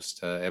 I'll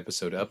post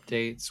episode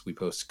updates. We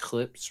post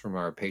clips from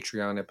our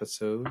Patreon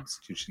episodes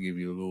just to give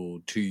you a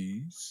little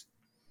tease.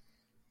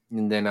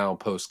 And then I'll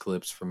post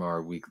clips from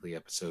our weekly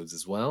episodes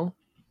as well.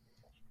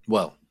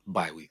 Well,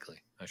 bi-weekly,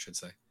 I should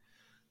say.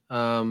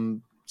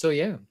 So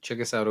yeah, check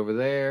us out over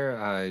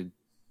there.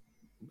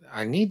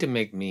 I need to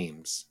make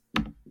memes,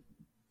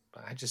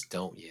 but I just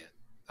don't yet.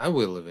 I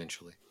will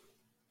eventually.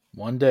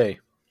 One day.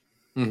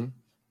 Mm-hmm.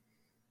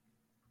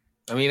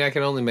 I mean, I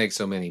can only make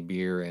so many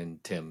beer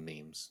and Tim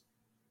memes.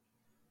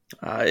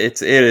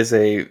 It is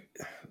a,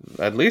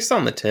 at least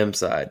on the Tim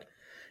side,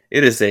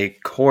 it is a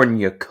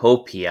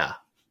cornucopia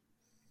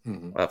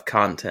of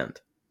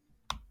content.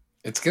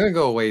 It's gonna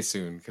go away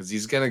soon because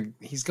he's going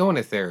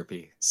to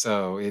therapy.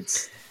 So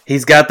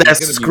he's got that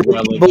script,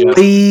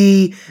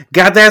 boy.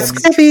 Got that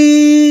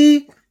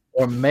script.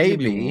 Or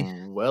maybe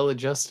well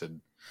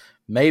adjusted.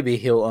 Maybe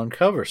he'll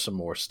uncover some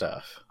more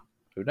stuff.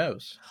 Who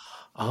knows?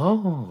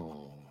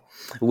 Oh.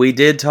 We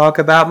did talk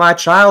about my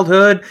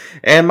childhood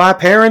and my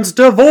parents'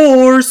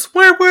 divorce.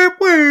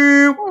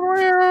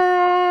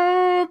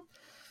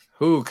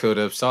 Who could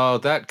have saw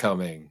that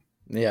coming?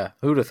 Yeah,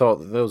 who'd have thought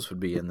that those would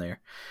be in there?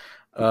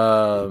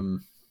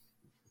 Good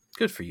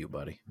for you,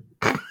 buddy.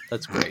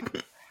 That's great.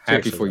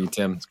 Happy for you,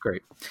 Tim. That's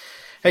great.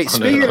 Hey,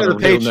 speaking of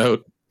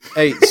the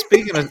page,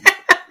 speaking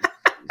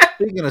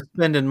of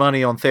spending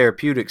money on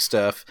therapeutic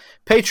stuff,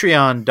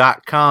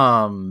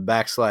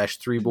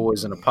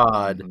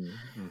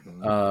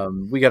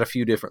 patreon.com/3boysinapod. We got a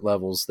few different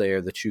levels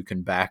there that you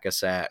can back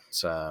us at.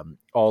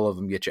 All of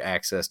them get you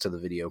access to the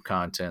video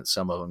content.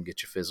 Some of them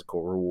get you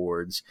physical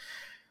rewards.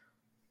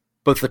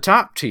 But the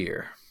top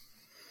tier,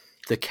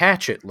 the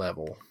catch it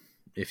level,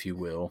 if you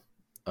will,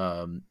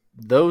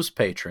 those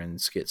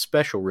patrons get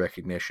special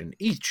recognition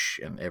each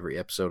and every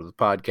episode of the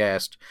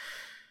podcast,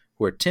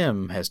 where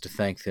Tim has to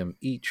thank them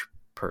each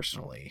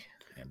personally.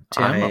 And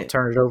Tim, I'll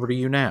turn it over to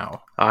you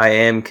now. I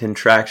am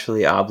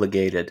contractually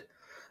obligated.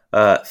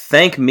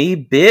 Thank me,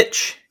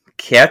 bitch.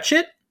 Catch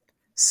it.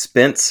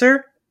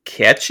 Spencer,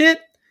 catch it.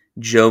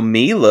 Joe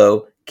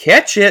Milo,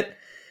 catch it.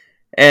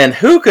 And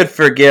who could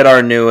forget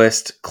our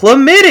newest,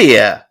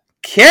 Chlamydia,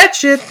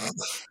 catch it.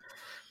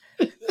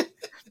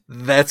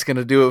 That's going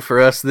to do it for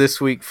us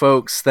this week,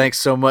 folks. Thanks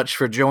so much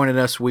for joining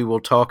us. We will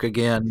talk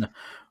again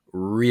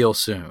real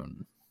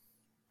soon.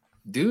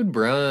 Dude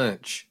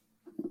brunch.